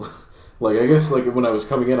small. Like, I guess, like, when I was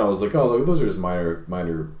coming in, I was like, oh, those are just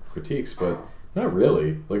minor critiques, but not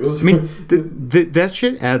really. Like, those. I mean, that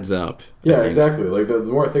shit adds up. Yeah, exactly. Like, the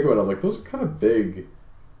more I think about it, I'm like, those are kind of big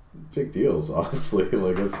deals, honestly.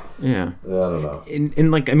 Like, it's. Yeah. I don't know.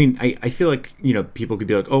 And like, I mean, I feel like, people could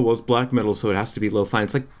be like, oh, well, it's black metal, so it has to be lo-fi.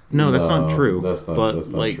 It's like, no, that's not true. That's not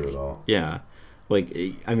true at all. Yeah. Like,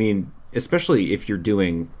 I mean, especially if you're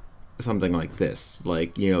doing something like this,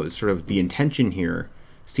 like, sort of the intention here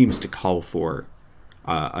seems to call for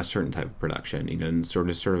a certain type of production, and sort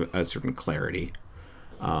of a certain clarity.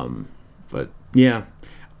 But yeah,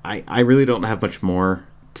 I really don't have much more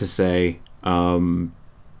to say. You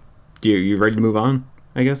ready to move on,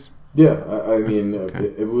 I guess? Yeah, I mean,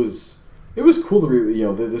 Okay. it was cool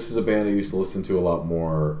to this is a band I used to listen to a lot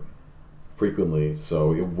more frequently,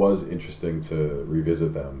 so it was interesting to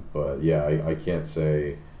revisit them. But yeah, I can't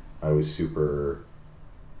say I was super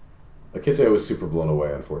blown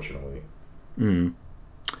away, unfortunately.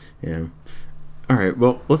 Yeah. All right.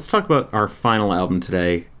 Well, let's talk about our final album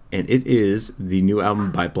today, and it is the new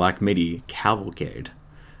album by Black Midi, Cavalcade.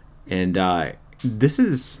 And this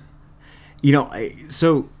is,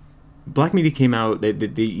 so Black Midi came out.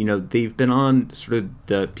 They've been on sort of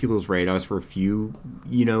the people's radars for a few,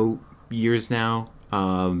 years now.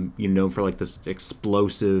 Known for like this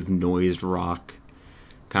explosive noise rock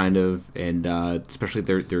kind of, and especially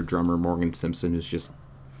their drummer Morgan Simpson is just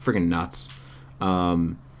friggin' nuts.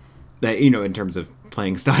 That in terms of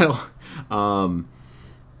playing style. And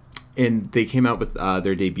they came out with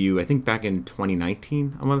their debut, I think, back in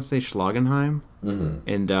 2019. I want to say Schlagenheim,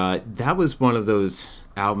 and that was one of those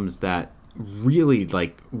albums that really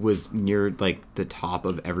was near the top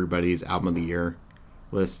of everybody's album of the year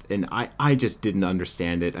list, and I just didn't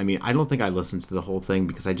understand it. I mean, I don't think I listened to the whole thing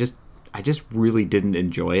because I just really didn't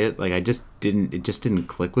enjoy it. It just didn't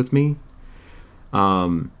click with me.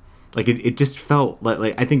 It just felt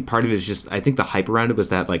like I think part of it is just, I think the hype around it was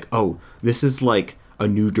that oh, this is a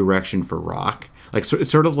new direction for rock. It's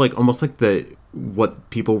sort of almost like what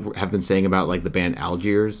people have been saying about the band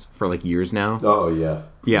Algiers for years now. Oh yeah.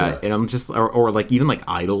 Yeah, and I'm just or even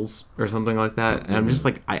Idols or something like that. And I'm just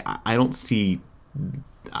I don't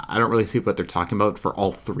really see what they're talking about for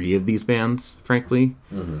all three of these bands, frankly.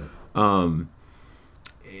 So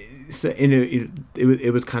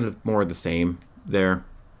it was kind of more the same there.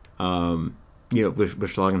 With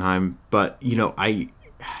Schlagenheim, but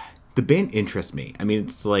the band interests me. I mean,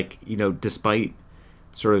 it's despite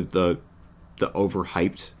sort of the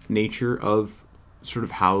overhyped nature of sort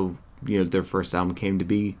of how their first album came to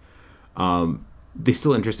be, they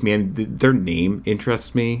still interest me, and their name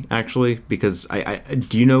interests me actually, because I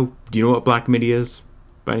do you know what Black Midi is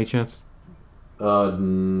by any chance?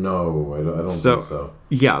 No, I don't think so.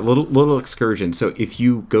 Yeah, little excursion. So if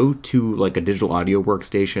you go to a digital audio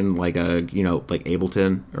workstation, like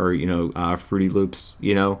Ableton or Fruity Loops,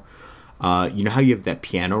 you know how you have that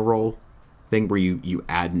piano roll thing where you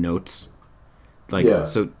add notes,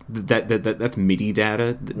 so that's MIDI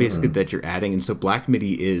data basically that you're adding, and so Black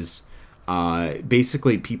Midi is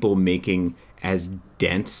basically people making as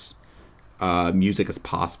dense music as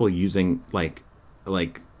possible using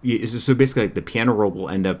so basically the piano roll will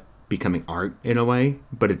end up becoming art in a way,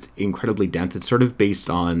 but it's incredibly dense. It's sort of based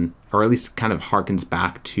on, or at least kind of harkens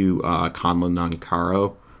back to Conlon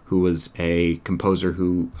Nancaro, who was a composer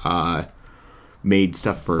who made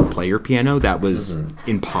stuff for player piano that was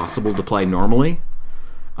impossible to play normally.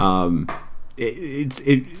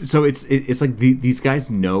 It's like these guys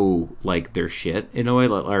know their shit in a way,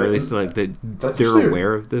 or at least they're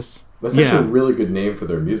aware of this. That's actually a really good name for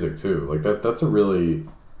their music too. That's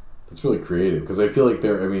really creative, because I feel like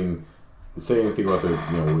they're, I mean, say anything about their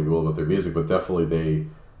about their music, but definitely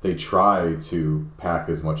they try to pack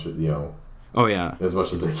as much as they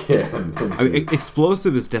can. I mean,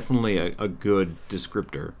 explosive is definitely a good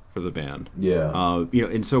descriptor for the band. Yeah.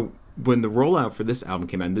 And so when the rollout for this album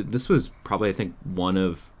came out, this was probably, I think, one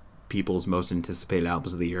of people's most anticipated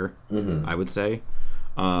albums of the year. I would say.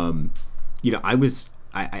 I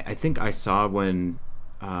think I saw when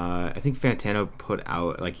I think Fantano put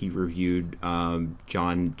out, like, he reviewed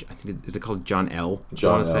John, I think, is it called John L?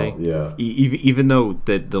 John I want to say. Yeah. Even though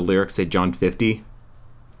the lyrics say John 50.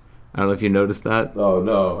 I don't know if you noticed that. Oh,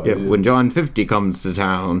 no. Yeah, when John 50 comes to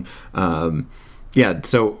town. Yeah,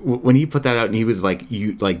 so when he put that out and he was like,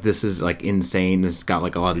 this is like insane. This has got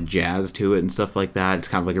like a lot of jazz to it and stuff like that. It's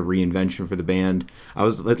kind of like a reinvention for the band. I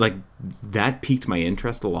was like, that piqued my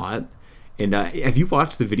interest a lot. And have you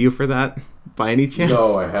watched the video for that by any chance?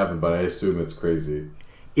 No, I haven't, but I assume it's crazy.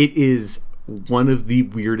 It is one of the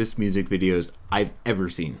weirdest music videos I've ever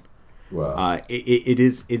seen. Wow. It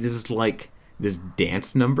is like this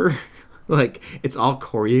dance number. Like, it's all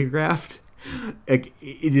choreographed. Like,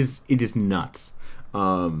 it is nuts.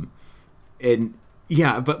 And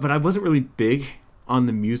yeah, but I wasn't really big on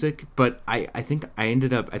the music, but I think I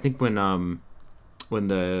ended up, I think when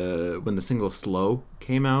the single Slow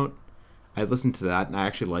came out, I listened to that and I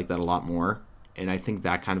actually liked that a lot more, and I think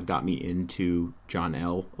that kind of got me into John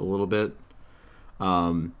L a little bit.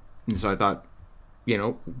 And so I thought,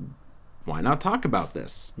 why not talk about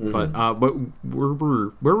this? Mm-hmm. But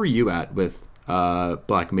where were you at with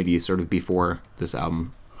Black Midi sort of before this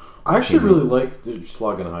album? I actually really liked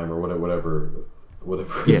Schlagenheim or whatever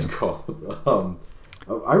it's called.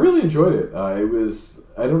 I really enjoyed it. I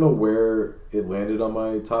don't know where it landed on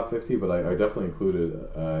my top 50, but I definitely included it.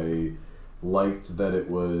 I liked that it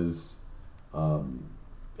was.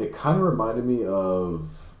 It kind of reminded me of,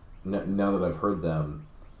 now that I've heard them,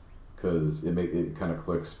 because it kind of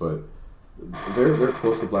clicks. But they're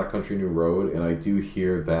close to Black Country New Road, and I do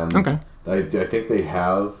hear them. Okay. I think they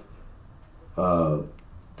have. I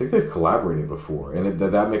think they've collaborated before, and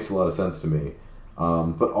that makes a lot of sense to me.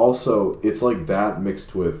 But also, it's like that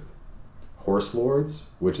mixed with Horse Lords,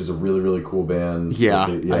 which is a really, really cool band. Yeah.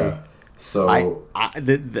 So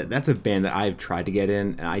that's a band that I've tried to get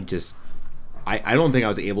in, and I don't think I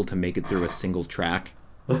was able to make it through a single track.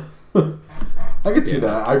 I could see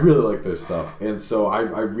that. I really like their stuff, and so I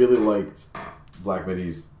really liked Black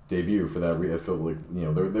Midi's debut for that. I felt like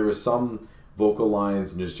there was some vocal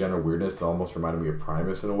lines and just general weirdness that almost reminded me of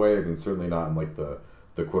Primus in a way. I mean, certainly not in like the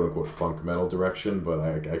quote unquote funk metal direction, but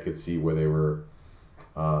I could see where they were,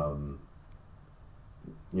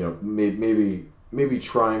 maybe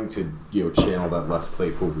trying to channel that Les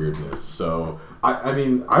Claypool weirdness. So I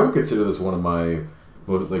mean, I would consider this one of my,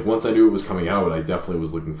 like, once I knew it was coming out, I definitely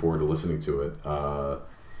was looking forward to listening to it,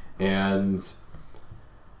 and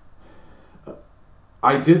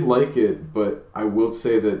I did like it, but I will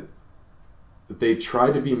say that they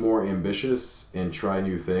tried to be more ambitious and try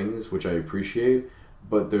new things, which I appreciate.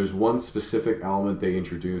 But there's one specific element they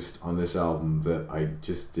introduced on this album that I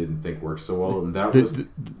just didn't think worked so well, and that was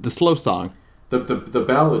the slow song, the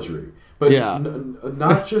balladry. But yeah,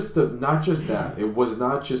 not just that. It was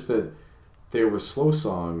not just that they were slow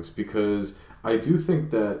songs, because I do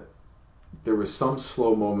think that there were some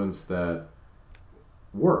slow moments that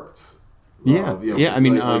worked. Yeah, I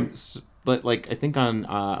mean, like I think on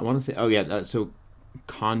I want to say, so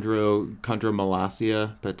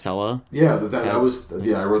chondromalacia patella. Yeah, that was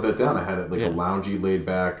I wrote that down. I had it like a loungy, laid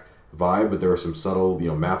back vibe, but there were some subtle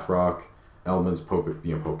math rock elements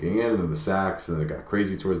poking in, and then the sax, and then it got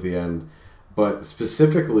crazy towards the end. But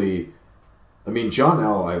specifically, I mean, John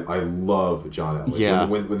L. I love John L. Like,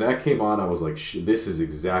 when that came on, I was like, this is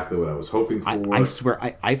exactly what I was hoping for. I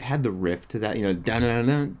swear, I've had the riff to that, Yeah, I've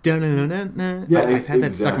had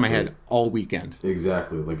that stuck in my head all weekend.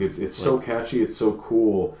 Exactly. Like, it's so catchy, it's so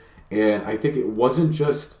cool, and I think it wasn't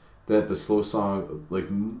just that the slow song, like,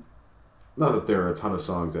 not that there are a ton of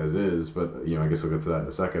songs as is, but, I guess I'll get to that in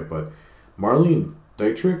a second, but Marlene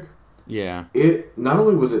Dietrich, it not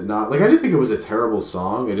only was it not, like, I didn't think it was a terrible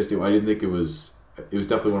song. I didn't think it was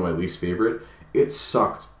definitely one of my least favorite. It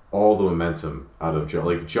sucked all the momentum out of John.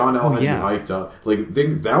 Like, John L. had you hyped up. Like,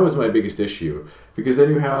 that was my biggest issue, because then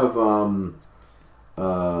you have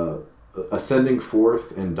Ascending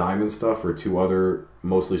Forth and Diamond Stuff are two other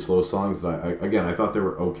mostly slow songs that I thought they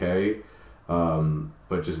were okay,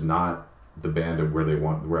 but just not the band of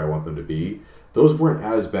where I want them to be. Those weren't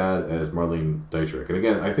as bad as Marlene Dietrich. And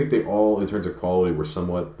again, I think they all, in terms of quality, were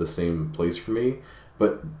somewhat the same place for me.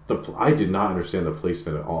 But I did not understand the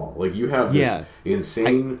placement at all. Like, you have this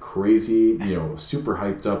insane, crazy, super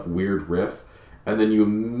hyped up, weird riff, and then you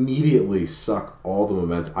immediately suck all the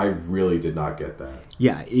momentum. I really did not get that.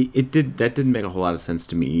 Yeah, that didn't make a whole lot of sense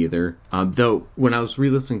to me either. Though, when I was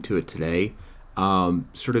re-listening to it today,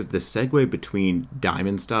 sort of the segue between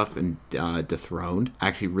Diamond Stuff and Dethroned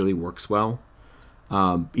actually really works well.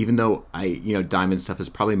 Even though Diamond Stuff is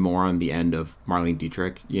probably more on the end of Marlene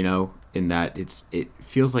Dietrich, in that it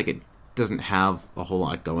feels like doesn't have a whole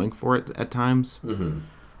lot going for it at times. Mm-hmm.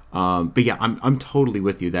 But yeah, I'm totally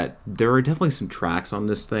with you that there are definitely some tracks on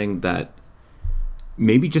this thing that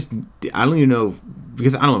maybe just, I don't even know,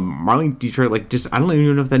 because I don't know, Marlene Dietrich, like, just, I don't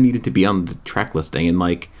even know if that needed to be on the track listing. And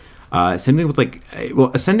like, same thing with like,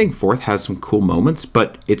 well, Ascending Forth has some cool moments,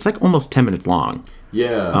 but it's like almost 10 minutes long.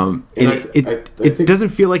 Yeah. And it doesn't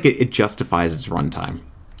feel like it justifies its runtime.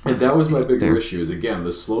 And that was my bigger issue, is again,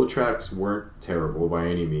 the slow tracks weren't terrible by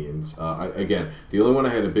any means. Again, the only one I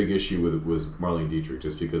had a big issue with was Marlene Dietrich,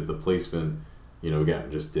 just because the placement, again,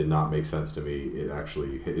 just did not make sense to me.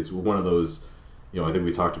 It's one of those, I think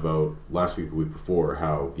we talked about last week, the week before,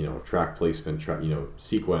 how, track placement,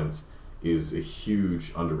 sequence is a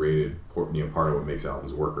huge underrated part of what makes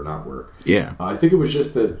albums work or not work. Yeah. I think it was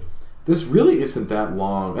just that this really isn't that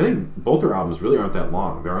long. I think both their albums really aren't that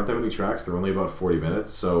long. There aren't that many tracks. They're only about 40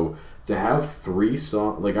 minutes. So to have 3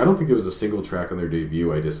 songs, like, I don't think there was a single track on their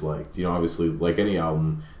debut I disliked. Obviously, like any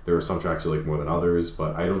album, there are some tracks you like more than others,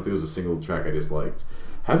 but I don't think there was a single track I disliked.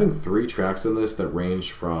 Having 3 tracks in this that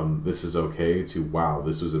range from "This Is Okay" to "Wow,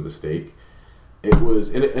 this was a mistake," it was,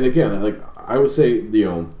 and again, like, I would say,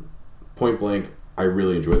 point blank, I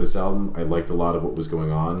really enjoyed this album. I liked a lot of what was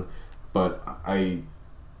going on, but I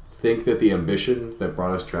think that the ambition that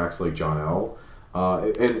brought us tracks like John L,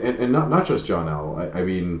 and not just John L. I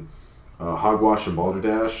mean, Hogwash and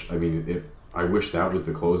Balderdash. I mean, I wish that was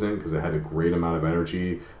the closing, because it had a great amount of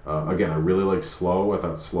energy. Again, I really like Slow. I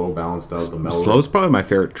thought Slow balanced out the mellow. Slow's probably my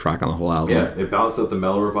favorite track on the whole album. Yeah, it balanced out the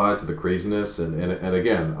mellower vibe to the craziness, and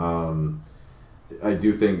again, I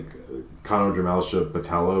do think Kano Jamalsha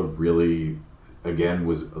Patella really, again,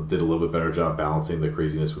 did a little bit better job balancing the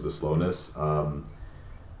craziness with the slowness.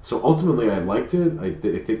 So ultimately, I liked it. I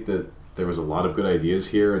think that there was a lot of good ideas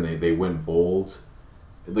here, and they went bold.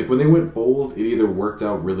 Like, when they went bold, it either worked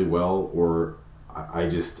out really well, or it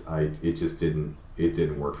just didn't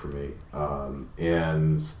work for me.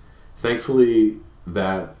 And thankfully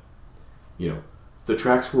that, the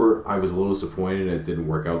tracks where I was a little disappointed and it didn't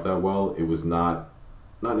work out that well, it was not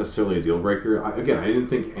necessarily a deal breaker. I didn't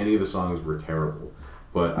think any of the songs were terrible,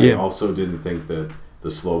 but I also didn't think that the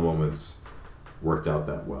slow moments worked out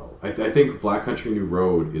that well. I think Black Country New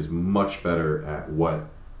Road is much better at what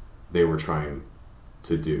they were trying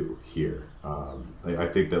to do here. I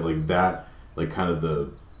think that kind of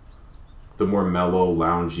the more mellow,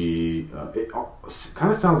 loungy, it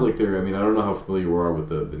kind of sounds like they're, I don't know how familiar you are with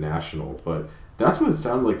the National, but that's what it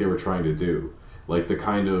sounded like they were trying to do. Like the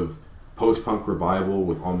kind of post-punk revival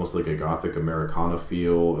with almost like a gothic Americana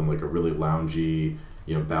feel, and like a really loungy,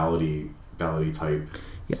 ballady type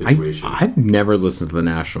situation. I've never listened to the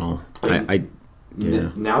National.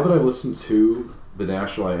 Now that I've listened to the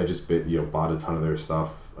National, I just bought a ton of their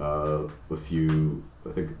stuff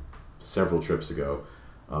several trips ago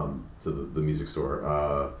to the music store.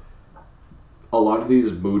 A lot of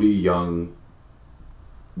these moody young,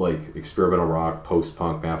 like, experimental rock,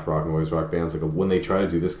 post-punk, math rock, noise rock bands, like, when they try to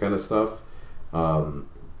do this kind of stuff,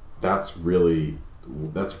 that's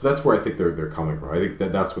where I think they're coming from. I think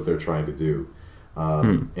that's what they're trying to do.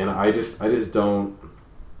 And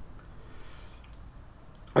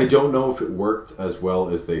I don't know if it worked as well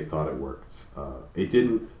as they thought it worked. It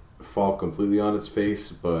didn't fall completely on its face,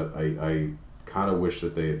 but I kind of wish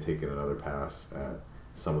that they had taken another pass at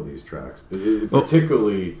some of these tracks,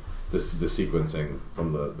 particularly the sequencing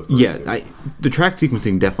from the first two. The track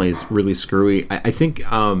sequencing definitely is really screwy. I think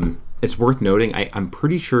it's worth noting, I'm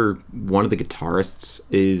pretty sure one of the guitarists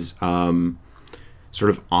is sort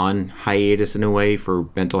of on hiatus in a way for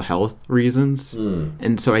mental health reasons.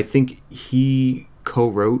 And so I think he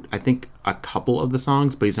co-wrote, a couple of the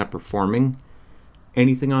songs, but he's not performing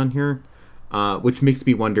anything on here, which makes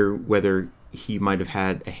me wonder whether he might have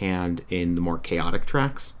had a hand in the more chaotic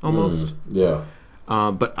tracks, almost. Yeah.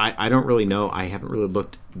 But I don't really know. I haven't really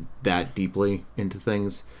looked that deeply into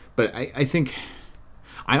things. But I think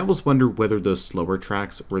I almost wonder whether those slower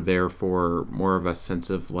tracks were there for more of a sense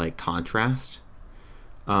of, like, contrast.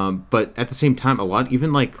 But at the same time, a lot,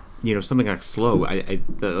 even like, something like Slow,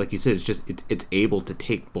 like you said, it's just it's able to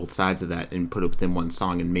take both sides of that and put it within one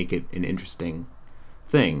song and make it an interesting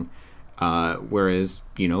thing. Whereas,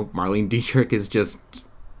 Marlene Dietrich is just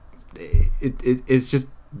it's just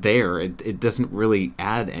there. It doesn't really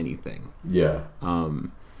add anything. Yeah.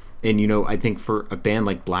 And I think for a band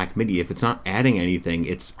like Black Midi, if it's not adding anything,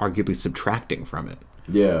 it's arguably subtracting from it.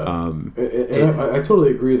 Yeah. I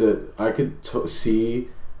totally agree that I could see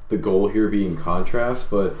the goal here being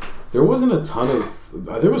contrast, but there wasn't a ton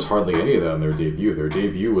of, there was hardly any of that on their debut. Their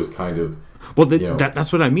debut was kind of Well,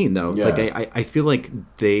 that's what I mean, though. Yeah. Like, I feel like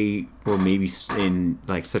they were maybe in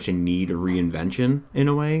like such a need of reinvention in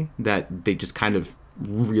a way that they just kind of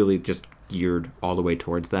really just geared all the way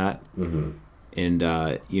towards that,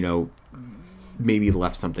 and maybe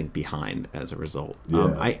left something behind as a result.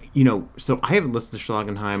 Yeah. So I haven't listened to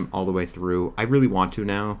Schlagenheim all the way through. I really want to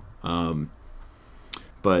now,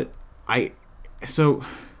 but I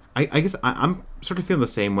guess I'm sort of feeling the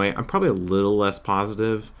same way. I'm probably a little less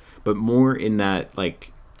positive, but more in that,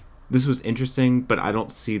 like, this was interesting, but I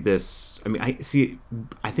don't see this. I mean,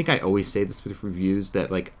 I think I always say this with reviews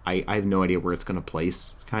that, like, I have no idea where it's going to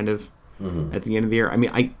place, kind of, at the end of the year. I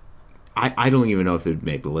mean, I don't even know if it would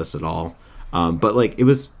make the list at all. But, like, it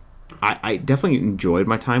was, I definitely enjoyed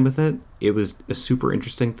my time with it. It was a super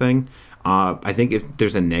interesting thing. I think if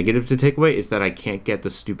there's a negative to take away, is that I can't get the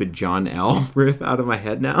stupid John L. riff out of my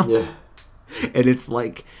head now. Yeah. And it's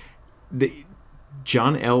like the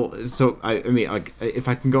John L. So I mean, like, if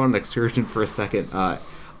I can go on an excursion for a second,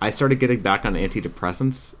 I started getting back on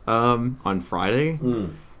antidepressants on Friday,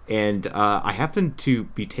 and I happened to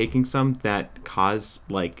be taking some that cause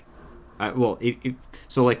like,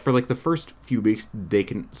 so like for like the first few weeks they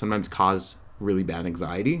can sometimes cause really bad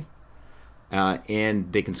anxiety,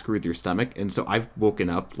 and they can screw with your stomach. And so I've woken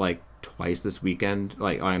up like twice this weekend,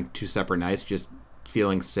 like on 2 separate nights, just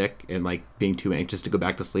feeling sick and like being too anxious to go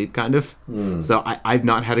back to sleep, kind of. So I've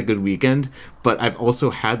not had a good weekend, but I've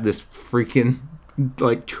also had this freaking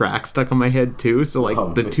like track stuck on my head too. So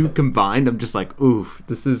like the two combined, I'm just like, ooh,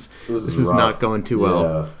 this is not going too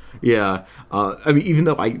well. Yeah. I mean, even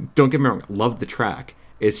though don't get me wrong, I love the track.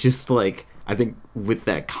 It's just like, I think with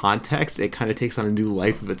that context, it kind of takes on a new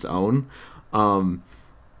life of its own.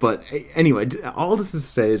 But anyway, all this is to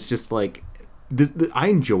say is just like, I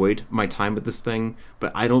enjoyed my time with this thing,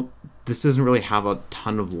 but this doesn't really have a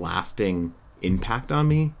ton of lasting impact on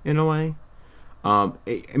me in a way. I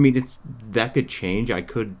mean, that could change. I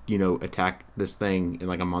could, attack this thing in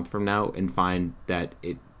like a month from now and find that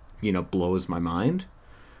it, blows my mind.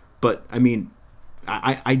 But I mean,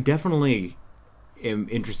 I definitely am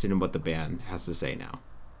interested in what the band has to say now,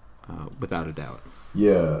 without a doubt.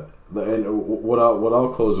 Yeah, and what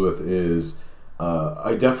I'll close with is,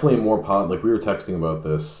 I definitely am more like we were texting about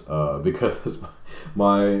this because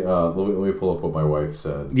my let me pull up what my wife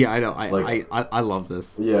said. Yeah, I know. I love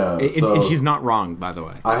this. Yeah, and she's not wrong, by the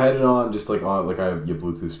way. I had it on just like on, like I have your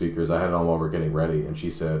Bluetooth speakers. I had it on while we're getting ready, and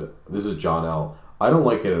she said, "This is John L. I don't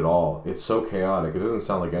like it at all. It's so chaotic. It doesn't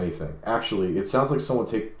sound like anything. Actually, it sounds like someone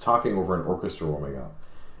talking over an orchestra warming up."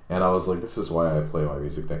 And I was like, this is why I play my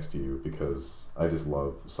music next to you, because I just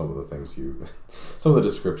love some of the things some of the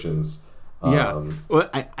descriptions. Yeah, well,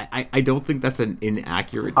 I don't think that's an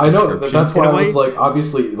inaccurate description. I know, that's why I was like,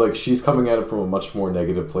 obviously, like, she's coming at it from a much more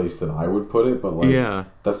negative place than I would put it, but like,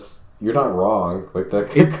 you're not wrong. Like, that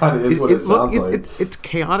kind of is what it sounds like. It's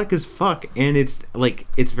chaotic as fuck, and it's like,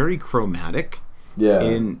 it's very chromatic. Yeah.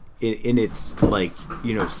 In its, like,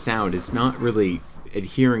 sound. It's not really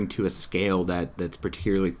adhering to a scale that's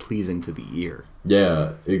particularly pleasing to the ear.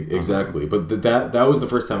 Yeah, exactly. But that was the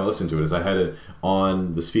first time I listened to it, is I had it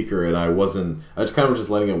on the speaker, and I just kind of was just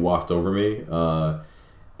letting it waft over me,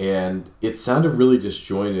 and it sounded really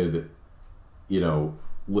disjointed,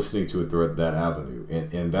 listening to it through that avenue,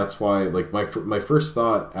 and that's why, like, my first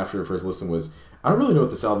thought after the first listen was, I don't really know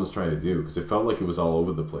what this album is trying to do, because it felt like it was all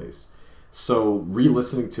over the place. So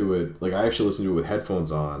re-listening to it, like, I actually listened to it with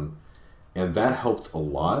headphones on, and that helped a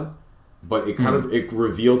lot. But it kind of it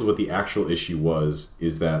revealed what the actual issue was,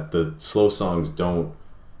 is that the slow songs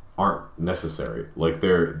aren't necessary. Like,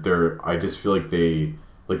 they're I just feel like they,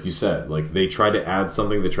 like you said, like, they tried to add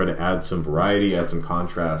something, they tried to add some variety, add some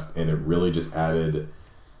contrast, and it really just added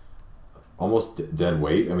almost dead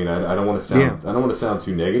weight. I mean, I don't want to sound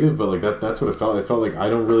too negative, but like that's what it felt. It felt like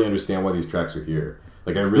I don't really understand why these tracks are here.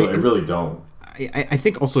 Like, I really don't. I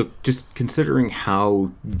think also, just considering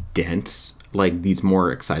how dense, like, these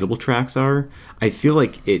more excitable tracks are, I feel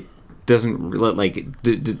like it doesn't, like,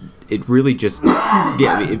 it really just,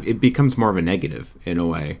 it becomes more of a negative in a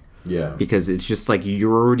way. Yeah. Because it's just like,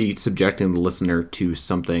 you're already subjecting the listener to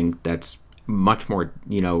something that's much more,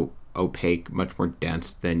 opaque, much more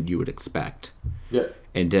dense than you would expect. Yeah.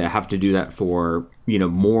 And to have to do that for,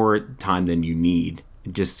 more time than you need,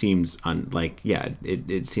 it just seems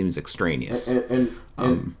it seems extraneous. And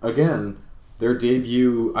again, their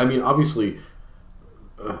debut, I mean, obviously,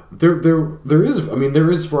 there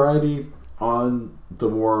is variety on the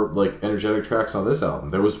more, like, energetic tracks on this album.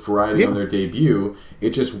 There was variety on their debut.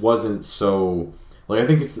 It just wasn't so, like, I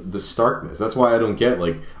think it's the starkness. That's why I don't get,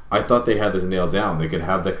 like, I thought they had this nailed down. They could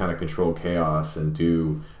have that kind of controlled chaos and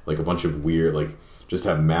do, like, a bunch of weird, like, just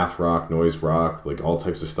have math rock, noise rock, like all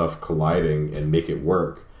types of stuff colliding and make it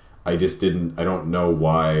work. I don't know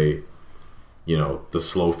why, the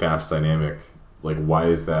slow fast dynamic, like why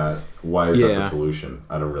is that that the solution?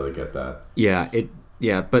 I don't really get that.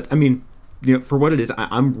 But I mean, for what it is,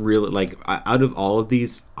 I'm really like, out of all of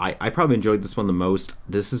these, I probably enjoyed this one the most.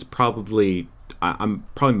 This is probably, I'm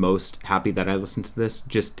probably most happy that I listened to this,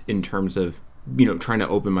 just in terms of, trying to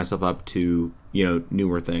open myself up to,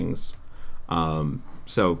 newer things.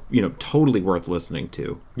 So, totally worth listening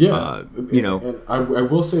to. Yeah. And I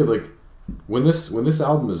will say, like, when this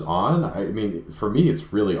album is on, I mean, for me,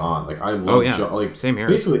 it's really on. Like, I love same here.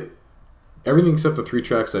 Basically, everything except the 3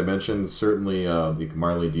 tracks I mentioned, certainly like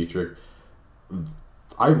Marlene Dietrich,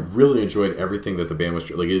 I really enjoyed everything that the band was...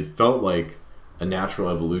 Like, it felt like a natural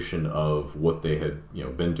evolution of what they had,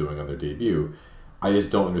 been doing on their debut. I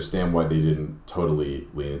just don't understand why they didn't totally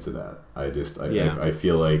lean into that. I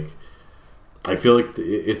feel like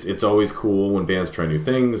it's always cool when bands try new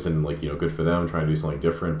things and, like, good for them trying to do something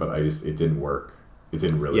different, but it didn't work. It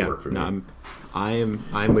didn't really work for me.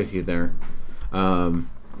 I'm with you there. All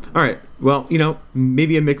right. Well,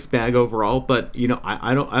 maybe a mixed bag overall, but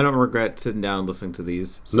I don't regret sitting down and listening to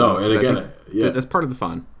these. So, no, and again, that's part of the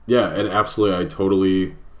fun. Yeah, and absolutely, I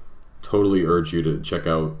totally urge you to check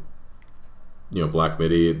out Black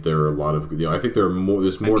Midi. There are a lot of, I think there's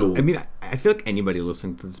more to... I mean, I feel like anybody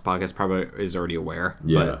listening to this podcast probably is already aware.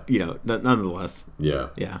 Yeah. But, nonetheless. Yeah.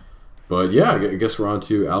 Yeah. But yeah, I guess we're on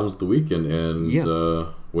to albums of the week, and yes.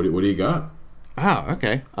 What do you got? Oh,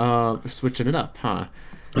 okay. Switching it up, huh?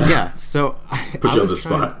 Yeah, so... Put you on the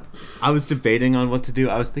spot. I was debating on what to do.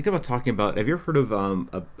 I was thinking about talking about... Have you ever heard of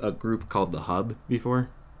a group called The Hub before?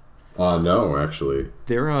 No, actually.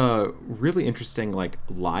 They're a really interesting, like,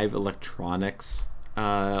 live electronics,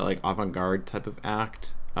 like, avant-garde type of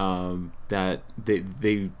act, that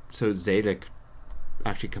so Zadek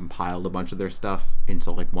actually compiled a bunch of their stuff into,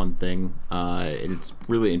 like, one thing, and it's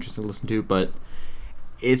really interesting to listen to, but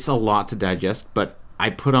it's a lot to digest. But I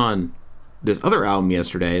put on this other album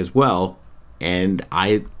yesterday as well, and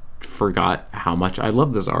I forgot how much I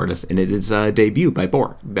love this artist, and it is Debut by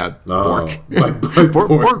Bork. Bork.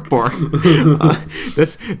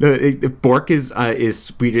 Bork is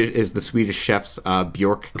Swedish, is the Swedish Chef's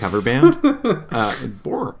Bjork cover band.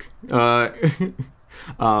 Bork.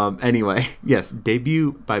 Anyway, yes,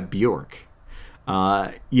 Debut by Bjork.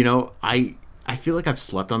 I feel like I've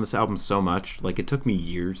slept on this album so much. Like, it took me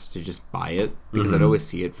years to just buy it because I'd always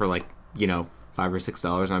see it for, like, $5 or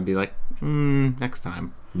 $6, and I'd be like, next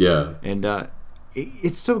time. Yeah. And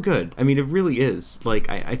it's so good. I mean, it really is. Like,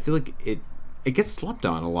 I feel like it gets slept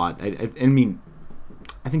on a lot. I mean,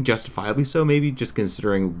 I think justifiably so, maybe, just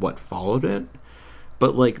considering what followed it.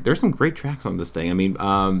 But, like, there's some great tracks on this thing. I mean,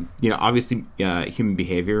 obviously, Human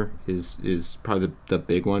Behavior is probably the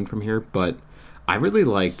big one from here. But I really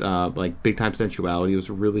liked, Big Time Sensuality was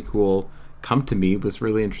really cool. Come to Me was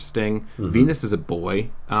really interesting. Venus is a Boy,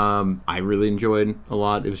 I really enjoyed a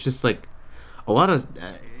lot. It was just, like, a lot of,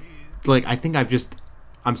 I think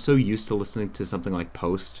I'm so used to listening to something like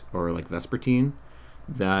Post or, like, Vespertine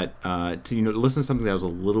that, to listen to something that was a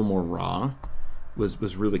little more raw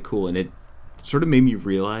was really cool. And it sort of made me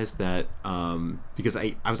realize that, because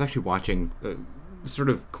I was actually watching, sort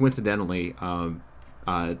of coincidentally,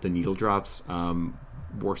 the Needle Drops,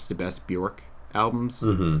 Worst to Best Bjork albums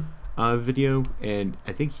video, and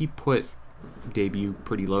I think he put Debut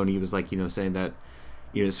pretty low, and he was like, saying that,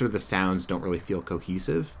 sort of the sounds don't really feel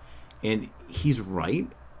cohesive, and he's right.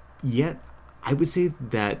 Yet I would say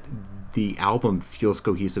that the album feels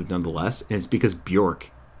cohesive nonetheless, and it's because Bjork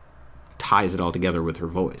ties it all together with her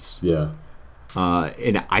voice. Yeah.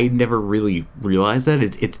 And I never really realized that.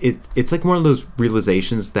 It's like one of those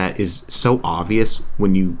realizations that is so obvious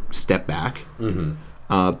when you step back.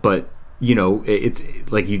 But it's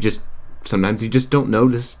like sometimes you just don't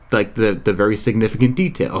notice, like, the very significant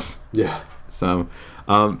details. Yeah. So,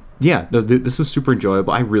 this was super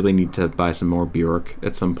enjoyable. I really need to buy some more Bjork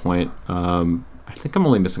at some point. I think I'm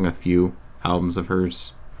only missing a few albums of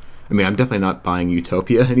hers. I mean, I'm definitely not buying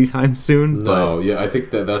Utopia anytime soon. No, I think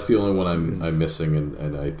that's the only one I'm missing,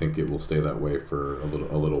 and I think it will stay that way for a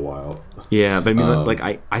little while. Yeah, but I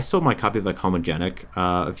mean, I sold my copy of, like, Homogenic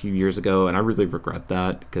a few years ago, and I really regret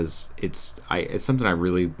that because it's something I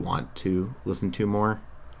really want to listen to more.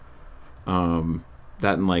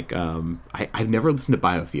 That and, like, I've never listened to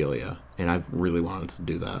Biophilia, and I've really wanted to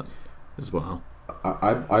do that as well.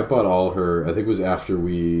 I bought all her, I think it was after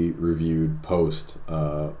we reviewed Post,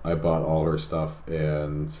 I bought all her stuff,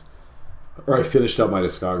 or I finished up my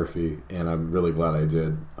discography, and I'm really glad I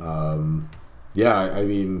did. I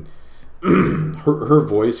mean, her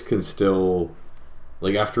voice can still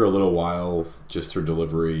like after a little while, just her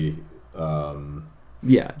delivery.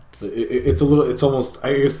 Yeah, it's a little. It's almost.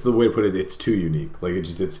 I guess the way to put it, it's too unique. Like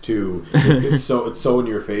it's too. It's so in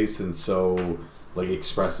your face and so like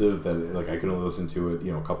expressive that like I can only listen to it,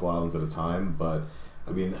 a couple albums at a time. But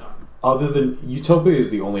I mean, other than Utopia is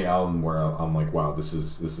the only album where I'm like, wow, this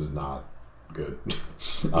is not good.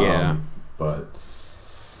 Yeah, but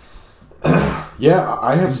yeah,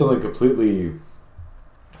 I have something completely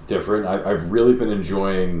different. I've really been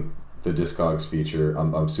enjoying the Discogs feature.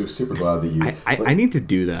 I'm super glad that you. I need to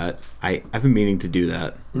do that. I've been meaning to do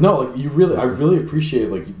that. No, like I really appreciate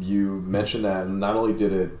like you mentioned that, and not only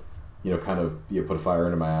did it, kind of put a fire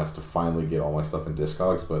into my ass to finally get all my stuff in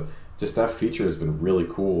Discogs, but just that feature has been really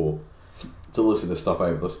cool to listen to stuff I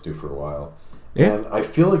haven't listened to for a while. Yeah. And I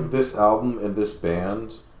feel like this album and this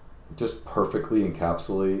band just perfectly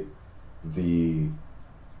encapsulate the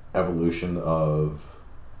evolution of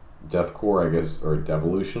deathcore, I guess, or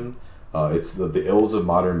devolution. It's the Ills of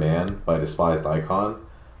Modern Man by Despised Icon.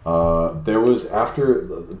 There was after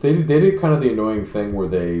they did kind of the annoying thing where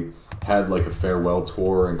they had like a farewell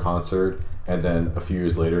tour and concert, and then a few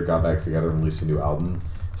years later got back together and released a new album.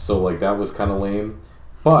 So like that was kind of lame.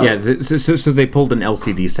 But yeah, so they pulled an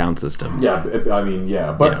LCD sound system. Yeah, I mean,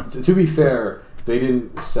 yeah, but to be fair, they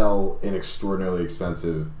didn't sell an extraordinarily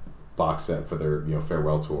expensive box set for their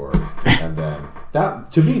farewell tour, and then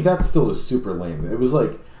that to me that still is super lame. It was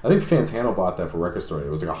like I think Fantano bought that for Record Store. It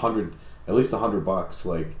was like at least $100,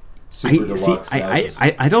 like super deluxe.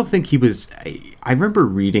 I don't think he was. I remember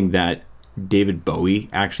reading that David Bowie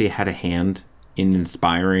actually had a hand in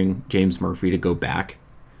inspiring James Murphy to go back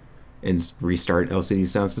and restart LCD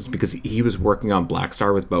Sound System because he was working on Black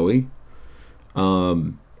Star with Bowie,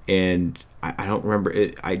 and I don't remember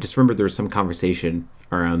it. I just remember there was some conversation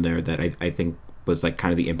around there that I think was like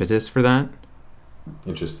kind of the impetus for that.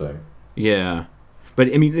 Interesting. Yeah,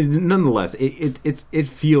 but I mean, nonetheless, it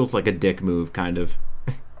feels like a dick move, kind of.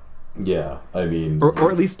 Yeah, I mean, or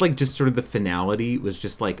at least like just sort of the finality was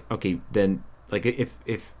just like, okay, then like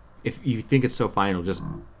if you think it's so final, just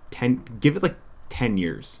give it like 10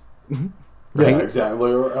 years. Right? Yeah,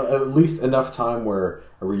 exactly. Or at least enough time where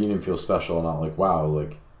a reunion feels special, and not like, wow,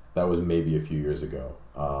 like that was maybe a few years ago.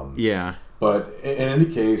 Yeah. But in any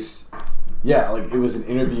case, yeah, like it was an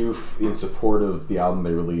interview in support of the album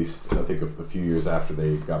they released. I think a few years after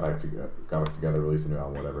they got back together, released a new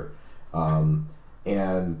album, whatever.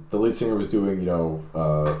 And the lead singer was doing,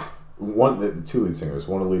 the two lead singers.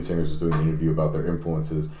 One of the lead singers was doing an interview about their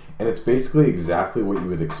influences, and it's basically exactly what you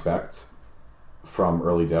would expect from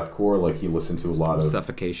early deathcore. Like he listened to a lot of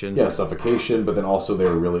Suffocation. Yeah, Suffocation, but then also they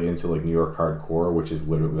were really into like New York hardcore, which is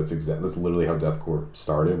literally that's literally how deathcore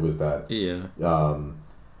started. Was that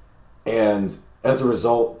and as a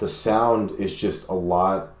result, the sound is just a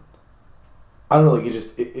lot. I don't know, like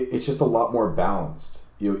it's just a lot more balanced.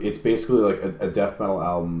 It's basically like a death metal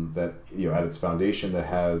album that at its foundation that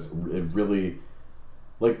has really.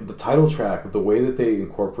 Like, the title track, the way that they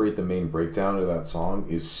incorporate the main breakdown of that song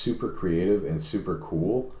is super creative and super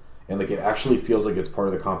cool. And, like, it actually feels like it's part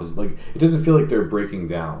of the composition. Like, it doesn't feel like they're breaking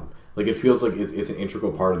down. Like, it feels like it's an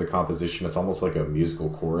integral part of the composition. It's almost like a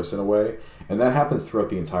musical chorus in a way. And that happens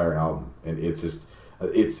throughout the entire album. And it's just,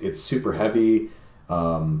 it's super heavy.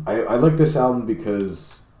 I like this album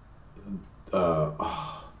because, I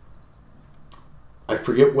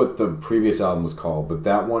forget what the previous album was called, but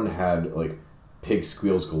that one had, like, pig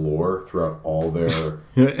squeals galore throughout all their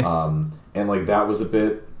and like that was a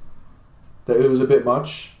bit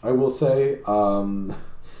much, I will say,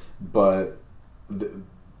 but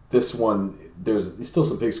this one there's still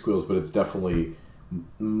some pig squeals, but it's definitely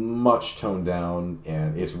much toned down,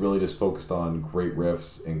 and it's really just focused on great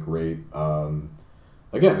riffs and great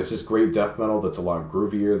again, it's just great death metal that's a lot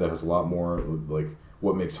groovier, that has a lot more like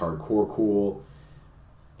what makes hardcore cool.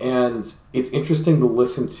 And it's interesting to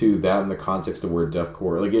listen to that in the context of where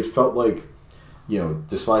deathcore, like it felt like,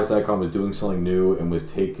 Despised Icon was doing something new and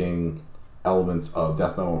was taking elements of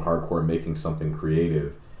death metal and hardcore and making something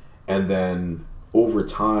creative. And then over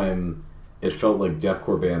time, it felt like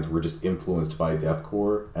deathcore bands were just influenced by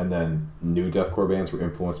deathcore, and then new deathcore bands were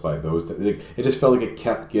influenced by those. It just felt like it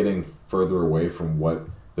kept getting further away from what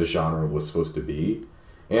the genre was supposed to be.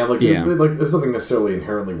 And there's nothing necessarily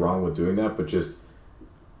inherently wrong with doing that, but just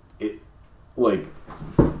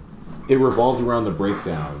it revolved around the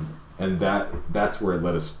breakdown, and that's where it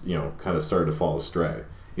let us kind of started to fall astray.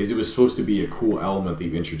 Is it was supposed to be a cool element that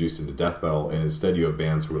you introduced into death metal, and instead you have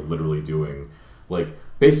bands who are literally doing like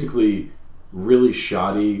basically really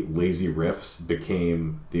shoddy, lazy riffs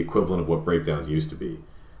became the equivalent of what breakdowns used to be.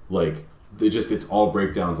 Like it's all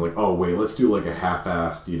breakdowns. Like, oh wait, let's do like a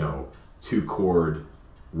half-assed 2-chord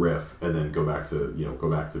riff and then go back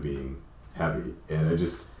to being heavy. And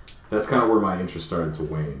that's kind of where my interest started to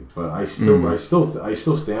wane. But I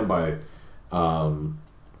still stand by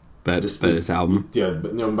this album. Yeah,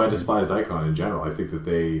 but by Despised Icon in general. I think that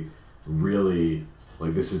they really,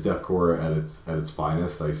 like, this is deathcore at its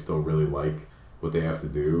finest. I still really like what they have to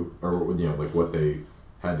do, or like what they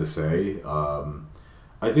had to say.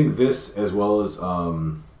 I think this, as well as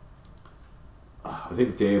I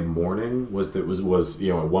think Day of Mourning was at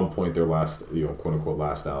one point their last, quote unquote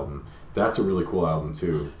last album. That's a really cool album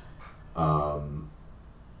too.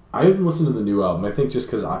 I didn't listen to the new album. I think just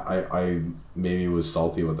because I maybe was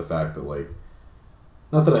salty about the fact that, like,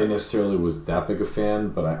 not that I necessarily was that big a fan,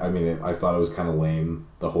 but I thought it was kind of lame.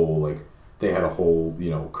 The whole, like, they had a whole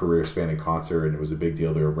career spanning concert and it was a big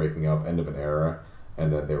deal. They were breaking up, end of an era,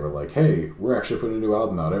 and then they were like, hey, we're actually putting a new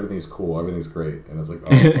album out. Everything's cool. Everything's great. And it's like,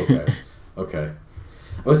 oh, okay. Okay.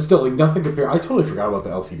 But still, like, nothing compared. I totally forgot about the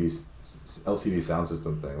LCD sound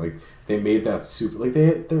system thing. Like, they made that super, like, they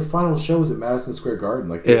had their final show was at Madison Square Garden.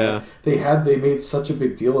 Like, they made such a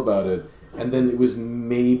big deal about it, and then it was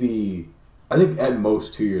maybe, I think at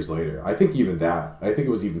most 2 years later. I think it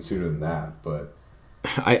was even sooner than that, but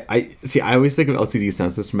I always think of LCD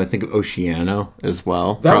Sound System. I think of Oceano as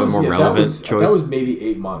well. Probably more relevant choice. That was maybe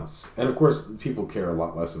 8 months, and of course, people care a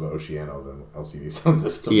lot less about Oceano than LCD Sound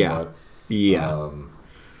System. Yeah, but, yeah.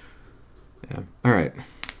 All right.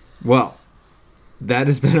 Well, that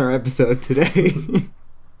has been our episode today.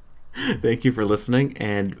 Thank you for listening,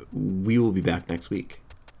 and we will be back next week.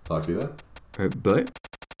 Talk to you then. All right, bye.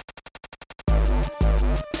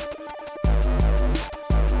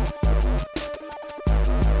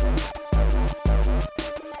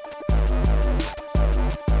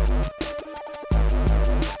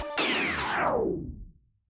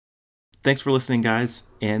 Thanks for listening, guys.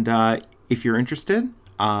 And if you're interested,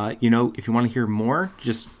 if you want to hear more,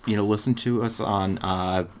 just listen to us on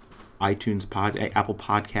iTunes, Apple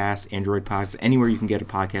Podcasts, Android Podcasts, anywhere you can get a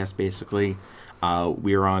podcast. Basically,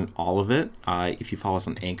 we are on all of it. If you follow us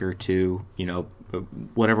on Anchor too,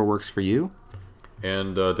 whatever works for you.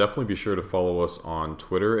 And definitely be sure to follow us on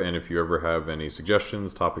Twitter. And if you ever have any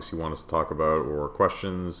suggestions, topics you want us to talk about, or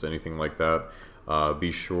questions, anything like that,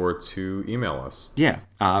 be sure to email us. Yeah,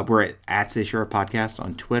 we're at Seishura Podcast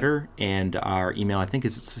on Twitter, and our email, I think,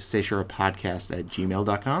 is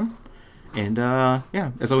seishurapodcast@gmail.com. And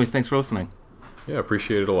as always, thanks for listening. Yeah,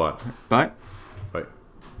 appreciate it a lot. Bye.